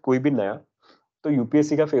आते हैं तो कोई भी नया, तो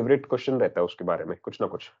यूपीएससी का फेवरेट क्वेश्चन रहता है उसके बारे में कुछ ना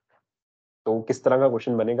कुछ. तो किस तरह का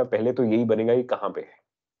क्वेश्चन बनेगा? पहले तो यही बनेगा कि कहाँ पे है.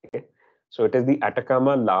 ठीक है. So it is the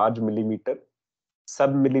Atacama large millimetre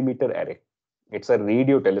सब millimetre array. It's a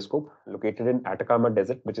radio telescope located in Atacama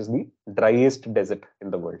Desert, which is the driest desert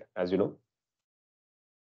in the world, as you know,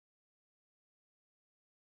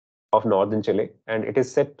 of northern Chile, and it is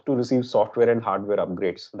set to receive software and hardware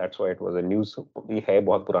upgrades. That's why it was a news. ये है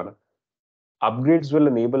बहुत पुराना. Upgrades will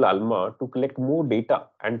enable ALMA to collect more data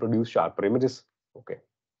and produce sharper images. Okay.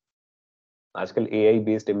 आजकल AI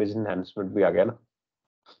based image enhancement भी आ गया ना.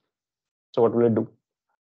 So what will it do?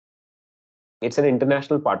 It's an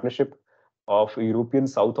international partnership of European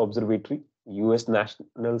South Observatory, US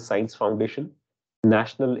National Science Foundation,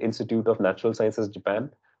 National Institute of Natural Sciences Japan.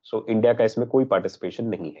 So India का इसमें कोई participation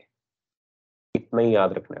नहीं है. इतना ही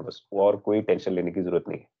याद रखना है बस, और कोई टेंशन लेने की जरूरत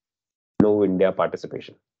नहीं है. No India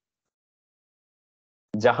participation.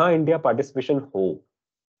 जहां इंडिया पार्टिसिपेशन हो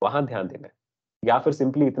वहां ध्यान देना है, या फिर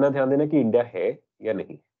सिंपली इतना ध्यान देना कि इंडिया है या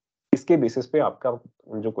नहीं. इसके बेसिस पे आपका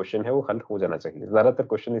जो क्वेश्चन है वो हल हो जाना चाहिए. ज्यादातर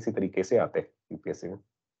क्वेश्चन इसी तरीके से आते हैं यूपीएससी में.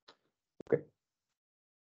 Okay.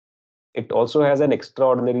 It also has an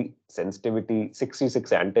extraordinary sensitivity,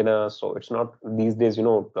 66 antenna. So it's not these days,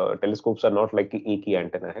 telescopes are not like कि एक ही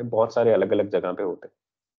एंटेना है, बहुत सारे अलग अलग जगह पे होते हैं.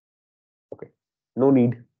 Okay. No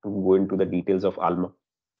need to go into the details of ALMA.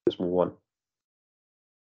 Just move on.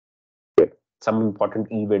 Okay. Some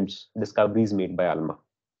important events, discoveries made by ALMA.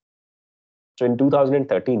 So in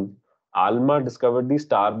 2013, ALMA discovered the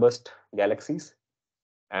starburst galaxies,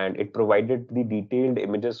 and it provided the detailed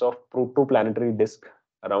images of protoplanetary disk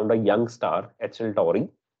around a young star, HL Tauri.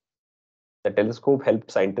 The telescope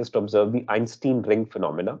helped scientists observe the Einstein ring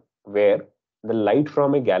phenomena, where the light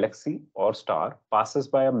from a galaxy or star passes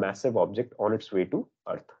by a massive object on its way to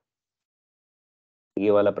Earth.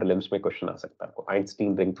 ये वाला prelims में question आ सकता है.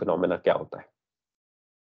 Einstein ring phenomena क्या होता है?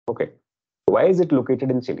 Okay. Why is it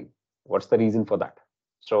located in Chile? What's the reason for that?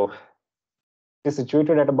 So it is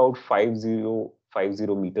situated at about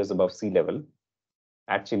 5050 meters above sea level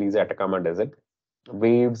at Chile's Atacama Desert.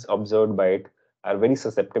 Waves observed by it are very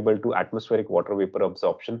susceptible to atmospheric water vapor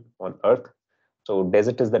absorption on Earth. So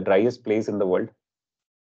desert is the driest place in the world,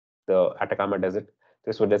 the Atacama Desert.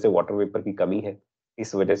 तो इस वजह से water vapour की कमी है.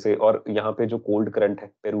 इस वजह से, और यहाँ पे जो कोल्ड करंट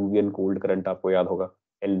है, पेरुवियन कोल्ड करंट, आपको याद होगा,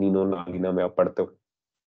 एल नीनो लालिना में आप पढ़ते हो,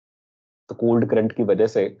 तो कोल्ड करंट की वजह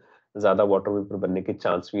से ज्यादा वाटर वेपर बनने के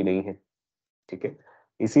चांस भी नहीं है. ठीक है.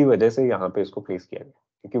 इसी वजह से यहाँ पे इसको प्लेस किया गया,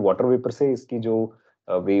 क्योंकि वाटर वेपर से इसकी जो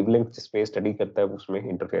वेवलेंथ जिस पे स्टडी करता है उसमें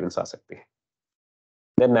इंटरफेरेंस आ सकती है.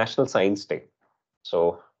 Then national science day.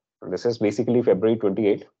 So this is basically February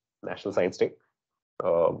 28, national science day.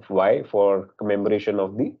 Why? For commemoration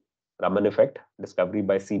of the Raman effect, discovery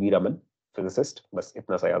by CV Raman, physicist. बस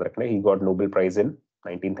इतना सा याद रखना है. He got Nobel prize in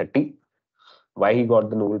 1930. Why he got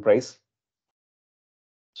the Nobel prize?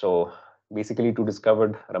 So basically to discover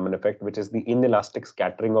Raman effect, which is the inelastic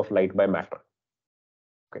scattering of light by matter.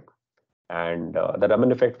 Okay. And the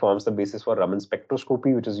Raman effect forms the basis for Raman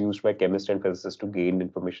spectroscopy, which is used by chemists and physicists to gain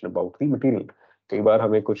information about the material. कई बार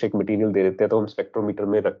हमें कुछ एक material दे देते हैं तो हम spectrometer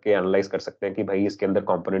में रख के एनालाइज कर सकते हैं कि भाई इसके अंदर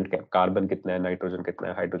कंपोनेंट क्या है, कार्बन कितना है, नाइट्रोजन कितना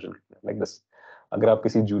है, हाइड्रोजन कितना है, लाइक दिस. अगर आप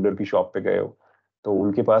किसी ज्वेलर की शॉप पे गए हो तो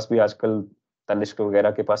उनके पास भी आजकल तनिष्क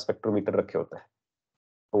वगैरह के पास स्पेक्ट्रोमीटर रखे होते हैं,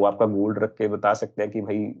 तो वो आपका गोल्ड रख के बता सकते हैं कि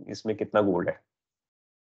भाई इसमें कितना गोल्ड है,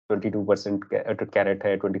 22% कैरेट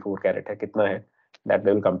है, 24 कैरेट है, कितना है. That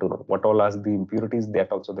they will come to know. What all are the impurities,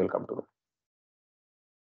 that also they will come to know.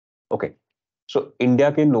 Okay. So India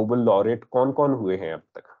के नोबेल लॉरेट कौन कौन हुए हैं अब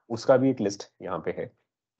तक, उसका भी एक लिस्ट यहाँ पे है.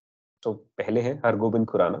 तो पहले है Hargobind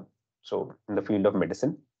Khurana, So in the field of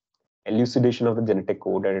medicine, elucidation of the genetic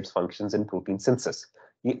code and its functions in protein synthesis.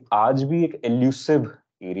 ये आज भी एक elusive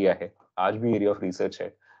area है, आज भी area of research है.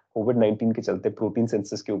 कोविड-19 के चलते प्रोटीन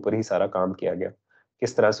सिंथेसिस के ऊपर ही सारा काम किया गया.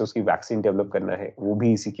 किस तरह से उसकी वैक्सीन डेवलप करना है, वो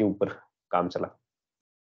भी इसी के ऊपर काम चला.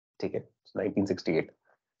 ठीक है, 1968.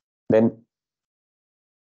 Then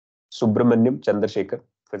Subramaniam Chandrasekhar,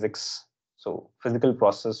 physics. So physical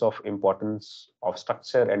process of importance of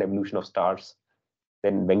structure and evolution of stars.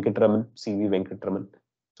 Then Venkatraman, C.V. Venkatraman.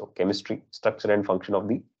 So chemistry, structure and function of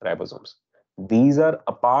the ribosomes. These are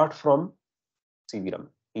apart from C.V. Raman.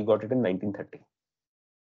 He got it in 1930.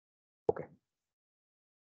 Okay.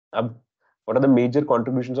 Ab, what are the major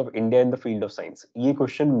contributions of India in the field of science? ये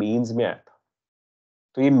question mains में आया था.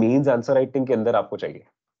 तो ये mains answer writing के अंदर आपको चाहिए.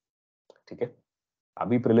 ठीक है,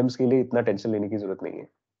 अभी प्रीलिम्स के लिए इतना टेंशन लेने की जरूरत नहीं है,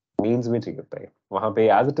 मेंस में चाहिए होता है. वहां पे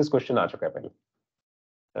एज इट इज क्वेश्चन आ चुका है पहले.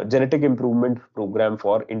 Genetic improvement programme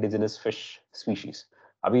for indigenous fish species.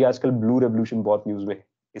 अभी आजकल ब्लू रेवोल्यूशन बहुत न्यूज में,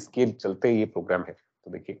 इसके चलते ये प्रोग्राम है.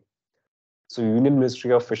 तो देखिए, so Union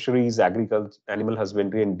Ministry of Fisheries, Agriculture, Animal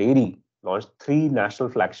Husbandry and Dairy launched 3 national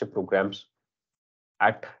flagship programs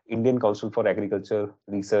at Indian Council for Agriculture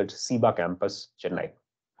Research SIBA campus Chennai.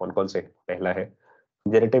 कौन-कौन से? पहला है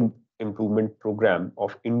genetic improvement programme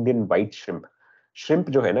of Indian white shrimp. Shrimp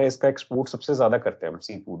जो है ना, इसका export सबसे ज्यादा करते हैं हम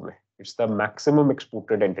सी फूड में. It's the maximum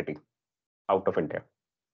exported entity out of India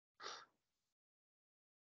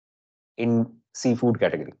in sea food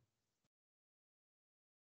category.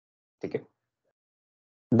 ठीक है,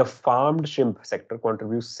 the farmed shrimp sector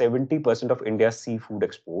contributes 70% of India's seafood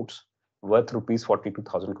exports, worth rupees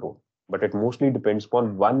 42,000 crore. But it mostly depends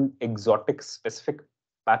upon one exotic specific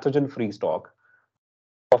pathogen-free stock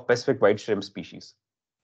of Pacific white shrimp species.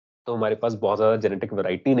 तो हमारे पास बहुत ज्यादा genetic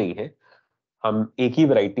variety नहीं है, हम एक ही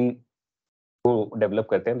वैरायटी को डेवलप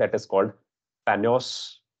करते हैं, दैट इज कॉल्ड पैनियोस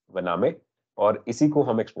वनामे, और इसी को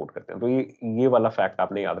हम एक्सपोर्ट करते हैं. तो ये वाला फैक्ट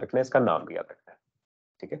आपने याद रखना है, इसका नाम भी याद रखना है.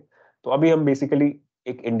 ठीक है, तो अभी हम बेसिकली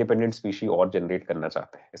एक इंडिपेंडेंट स्पीशी और जनरेट करना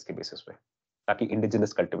चाहते हैं इसके बेसिस पे, ताकि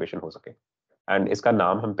इंडिजिनस कल्टीवेशन हो सके. एंड इसका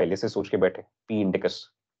नाम हम पहले से सोच के बैठे, P indicus.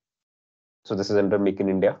 So this is under make in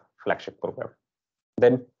India flagship programme.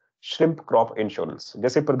 Then shrimp crop insurance.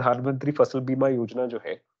 जैसे प्रधानमंत्री फसल बीमा योजना जो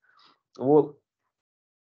है, वो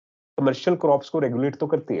कमर्शियल क्रॉप्स को रेगुलेट तो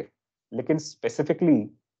करती है, लेकिन स्पेसिफिकली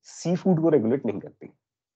सी फूड को रेगुलेट नहीं करती.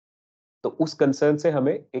 तो उस कंसर्न से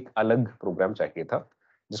हमें एक अलग प्रोग्राम चाहिए था,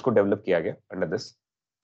 जिसको डेवलप किया गया under this.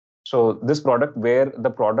 So this product, where the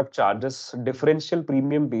product charges differential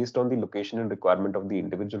premium based on the location and requirement of the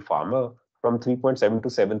individual farmer from 3.7 to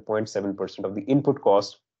 7.7% of the input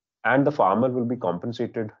cost, and the farmer will be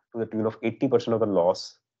compensated to the tune of 80% of the loss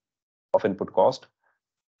of input cost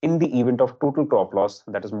in the event of total crop loss,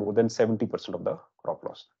 that is more than 70% of the crop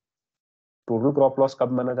loss. Total crop loss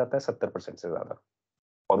कब माना जाता है? 70% से ज्यादा.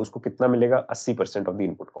 और उसको कितना मिलेगा? 80% of the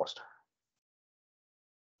input cost.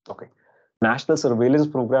 Okay. National Surveillance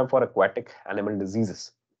Program for Aquatic Animal Diseases.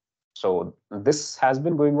 So this has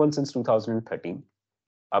been going on since 2013.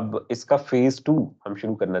 अब इसका फेज 2 हम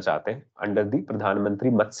शुरू करना चाहते हैं अंडर दी प्रधानमंत्री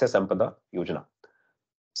मत्स्य संपदा योजना.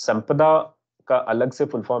 संपदा का अलग से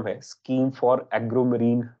फुल फॉर्म है scheme for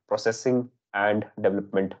एग्रोमरीन processing and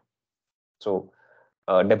development. So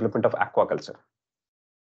development of aquaculture,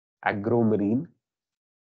 एग्रोमरीन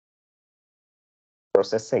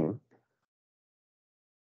processing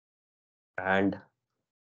and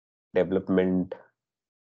development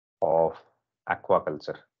of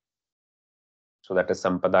aquaculture. So that is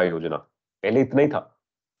संपदा योजना. पहले इतना ही था,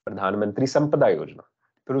 प्रधानमंत्री संपदा योजना.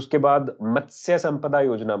 फिर उसके बाद मत्स्य संपदा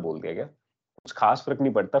योजना बोल दिया गया. कुछ खास फर्क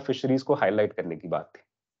नहीं पड़ता, फिशरीज को हाईलाइट करने की बात थी.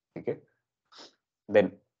 ठीक है.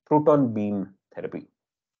 Then proton beam therapy.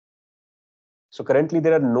 So currently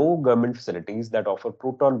there are no government facilities that offer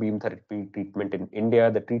proton beam therapy treatment in India.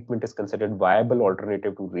 The treatment is considered viable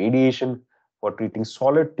alternative to radiation for treating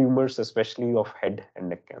solid tumors, especially of head and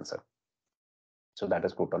neck cancer. So that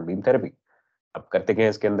is proton beam therapy. अब करते क्या है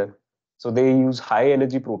इसके अंदर? So they use high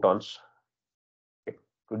energy protons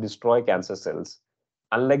to destroy cancer cells.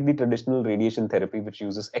 Unlike the traditional radiation therapy, which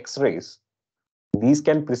uses X-rays, these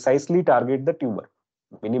can precisely target the tumor,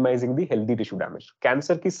 minimizing the healthy tissue damage.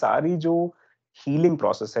 Cancer की सारी जो healing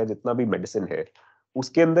process है, जितना भी medicine है,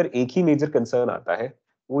 उसके अंदर एक ही मेजर कंसर्न आता है,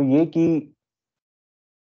 वो ये कि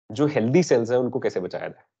जो हेल्दी सेल्स हैं उनको कैसे बचाया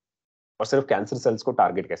जाए, और सिर्फ कैंसर सेल्स को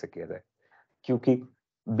टारगेट कैसे किया जाए, क्योंकि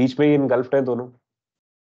बीच में ये इनगल्फ्ड है दोनों.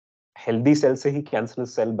 हेल्दी सेल से ही कैंसर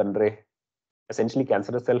सेल बन रहे हैं. एसेंशियली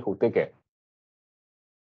कैंसर सेल होते क्या है?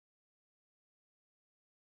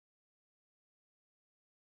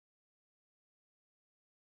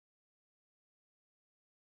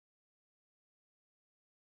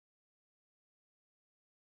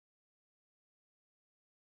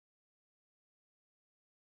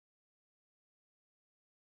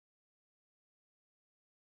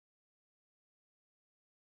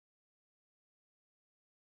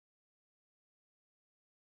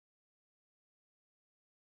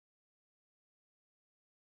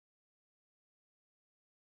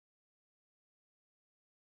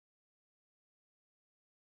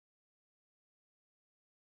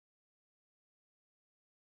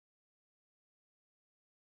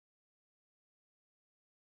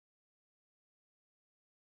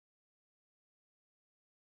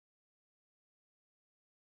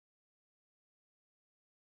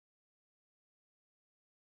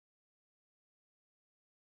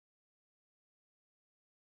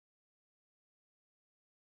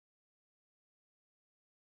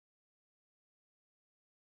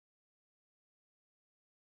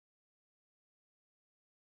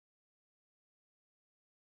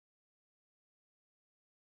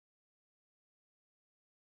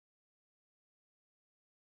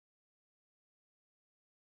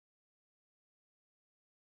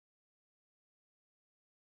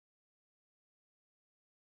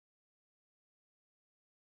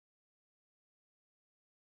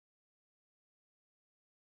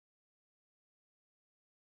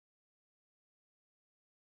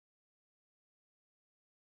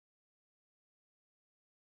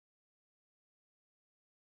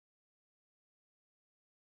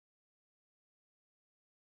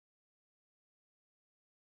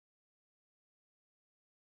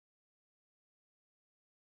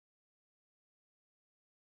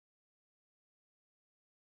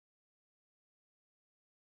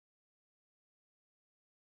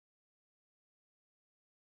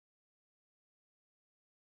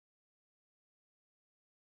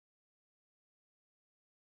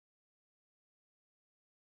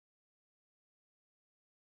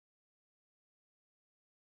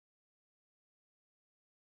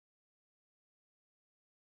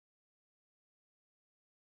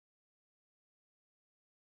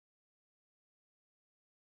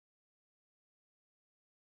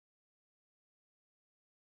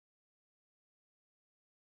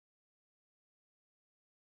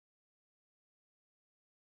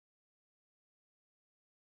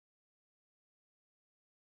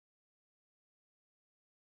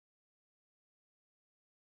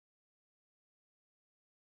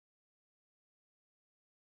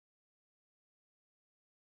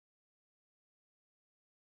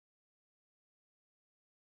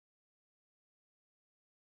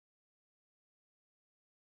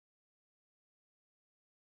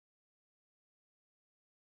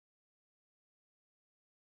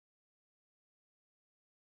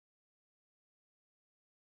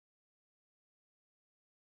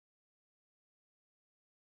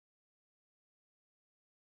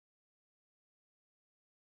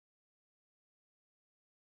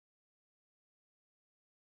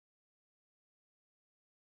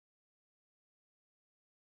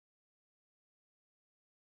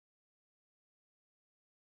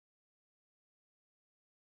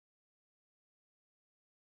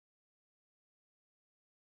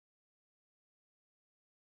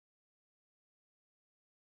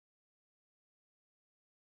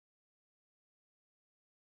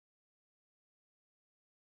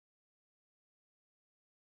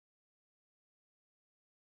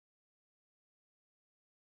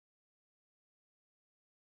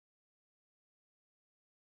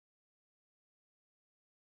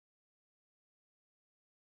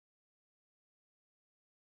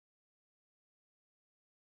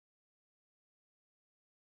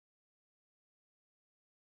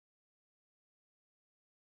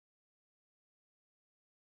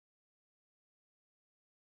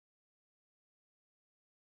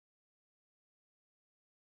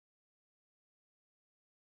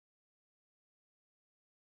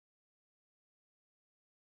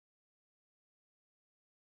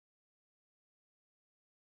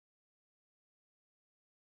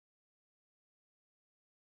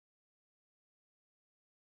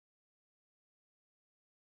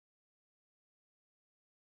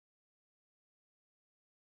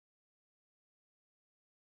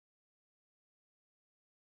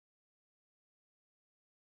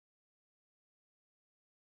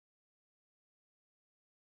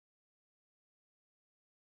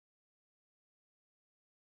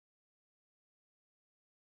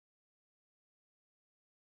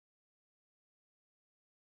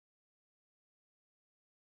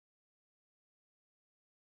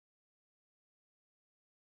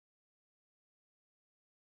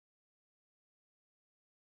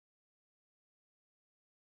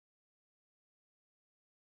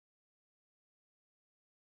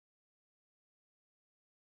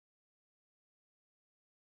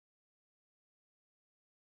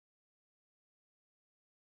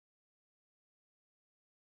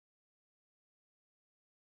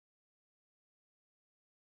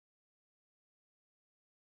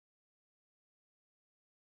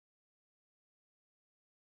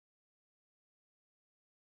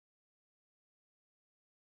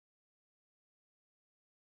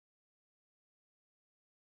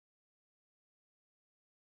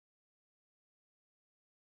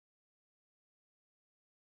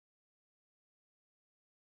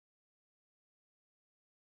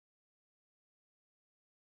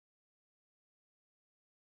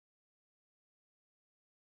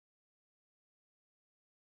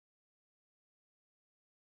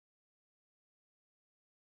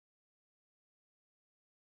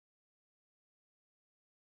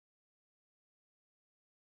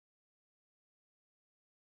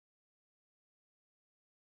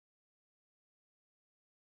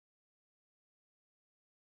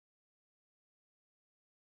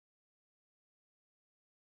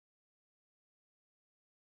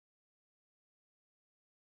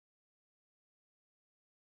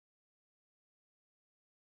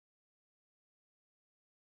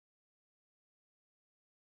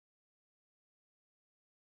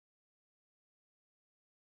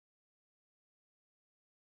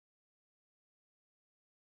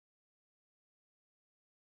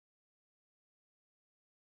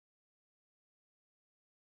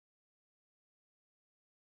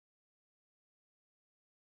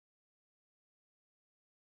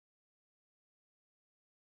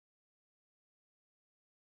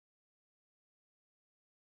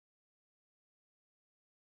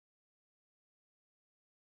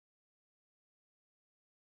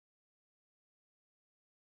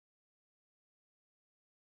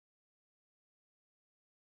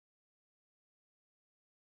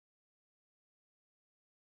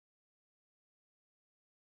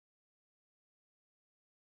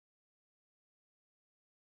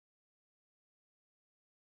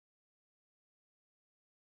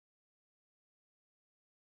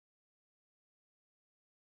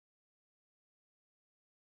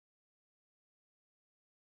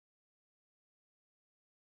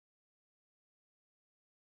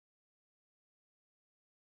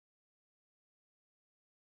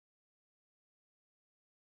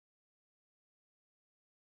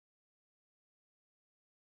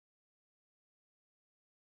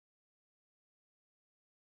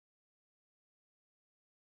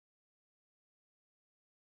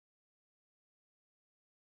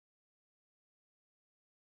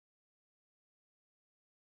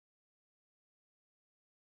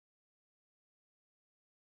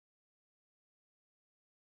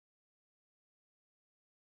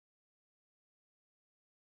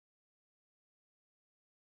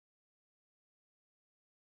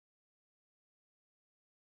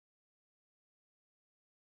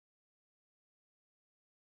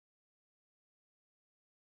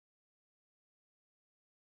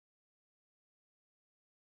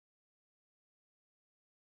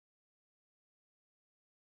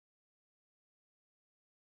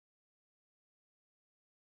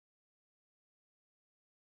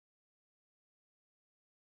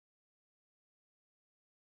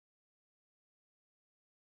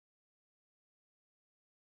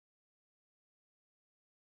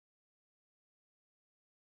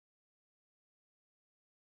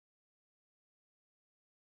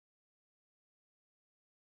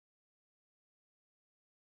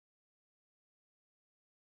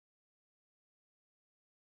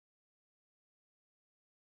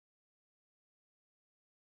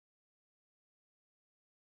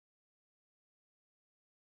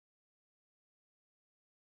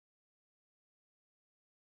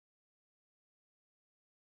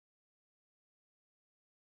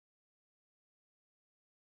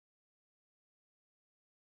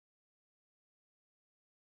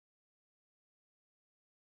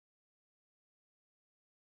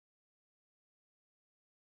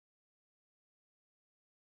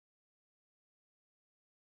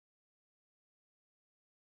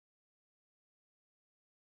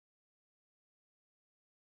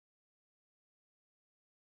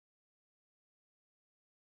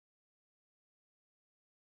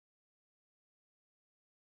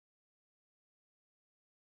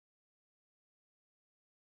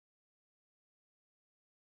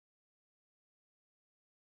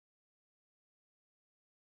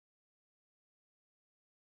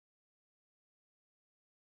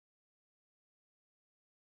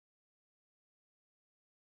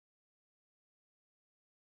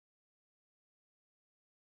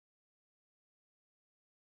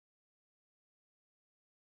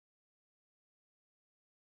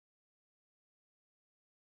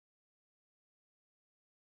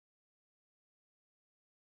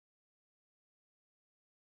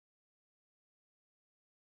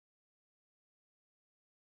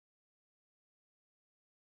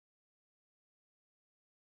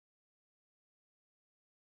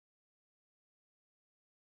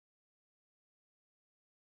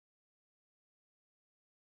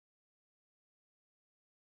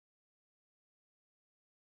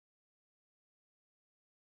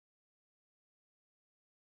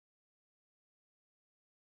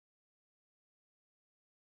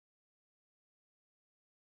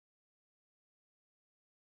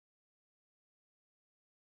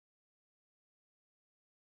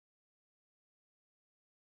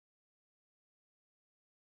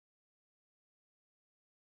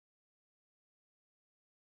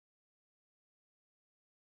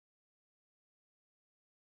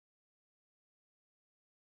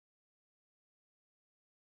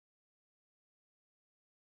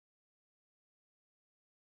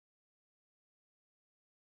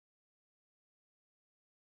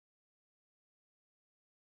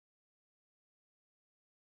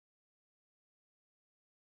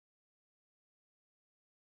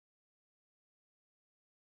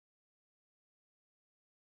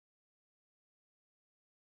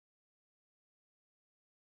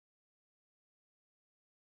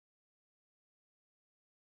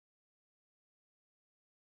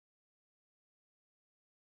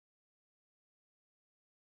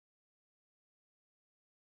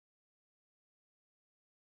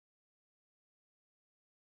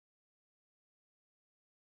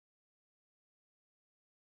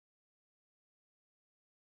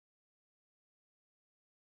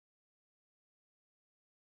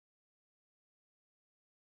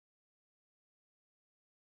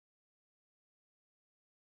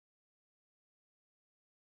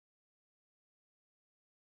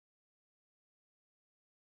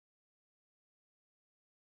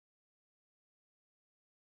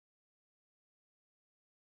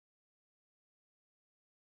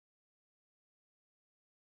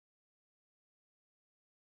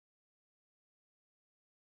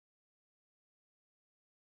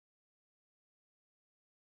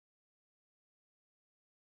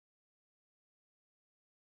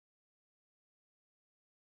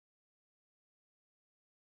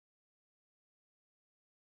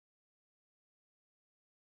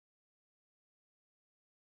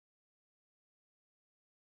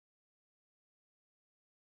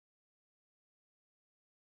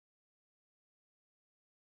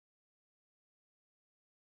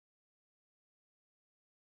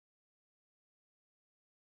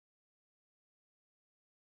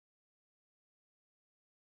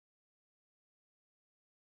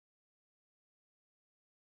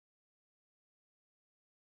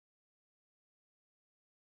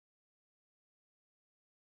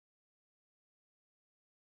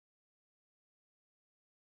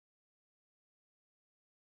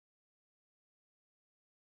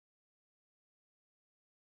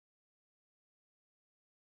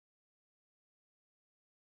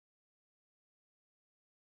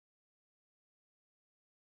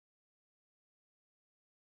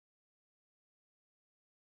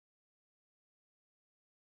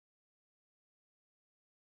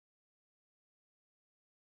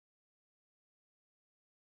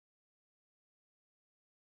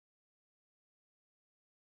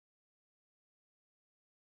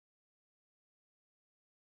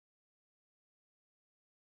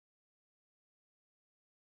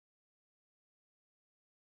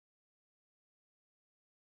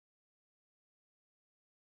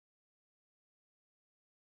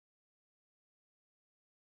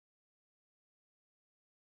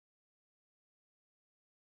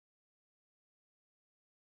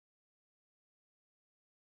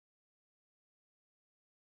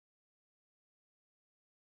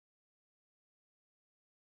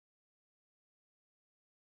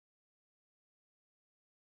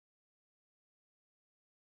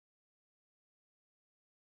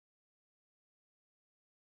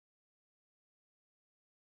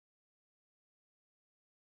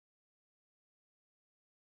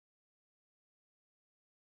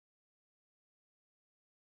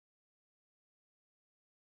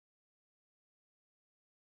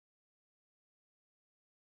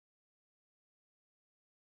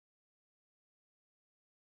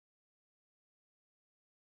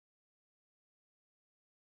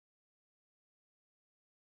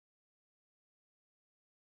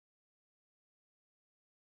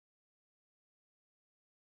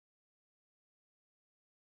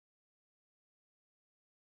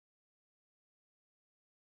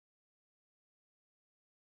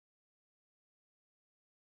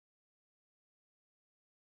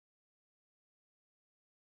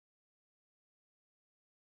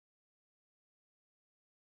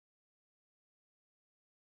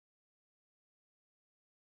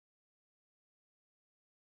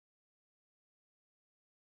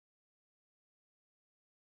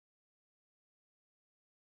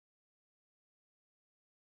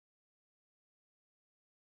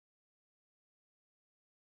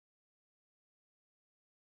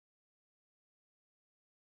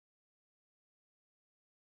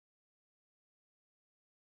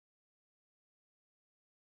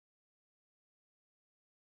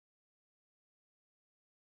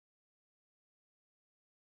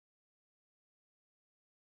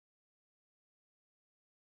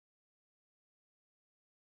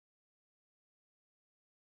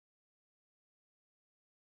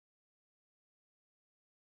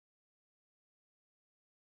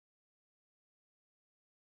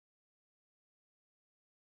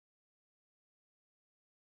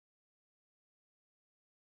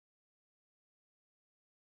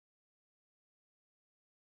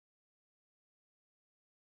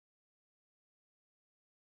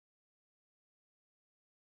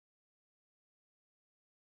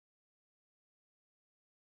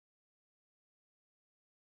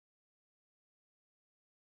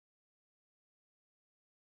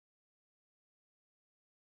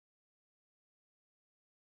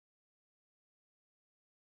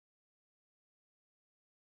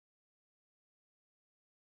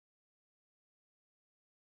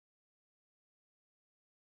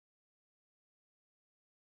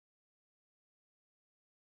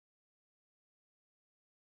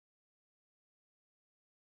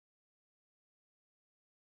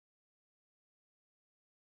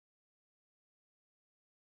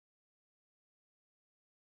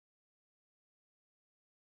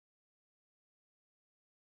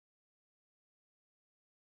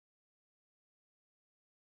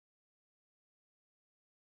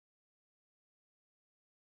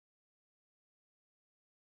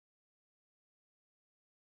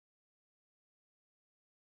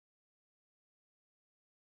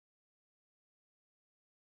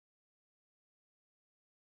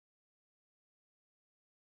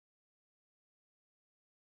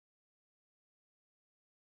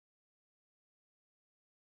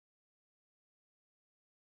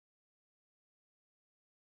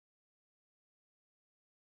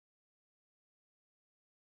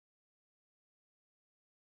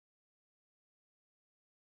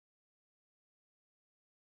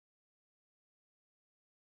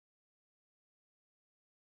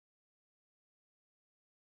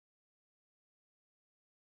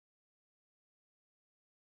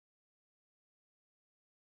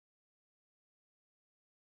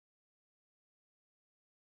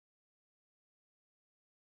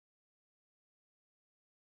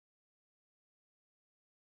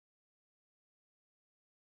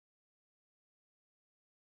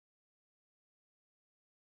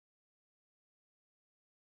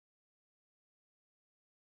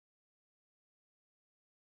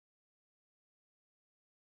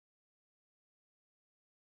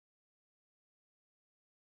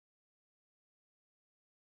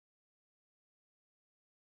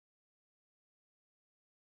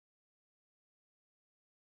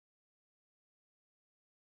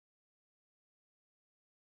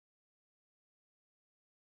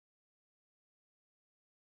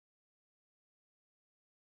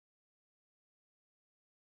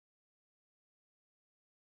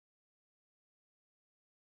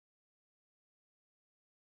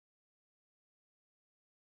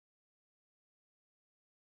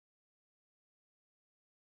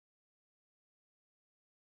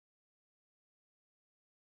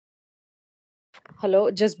 ਹੈਲੋ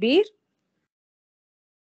ਜਸਬੀਰ।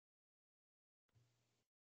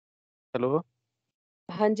 ਹੈਲੋ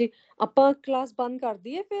ਹਾਂਜੀ, ਆਪਾਂ ਕਲਾਸ ਬੰਦ ਕਰ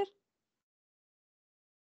ਦਈਏ ਫਿਰ।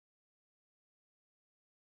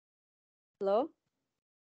 ਹੈਲੋ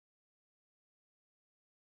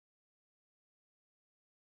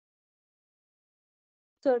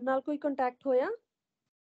ਸਰ ਨਾਲ ਕੋਈ ਕੰਟੈਕਟ ਹੋਇਆ?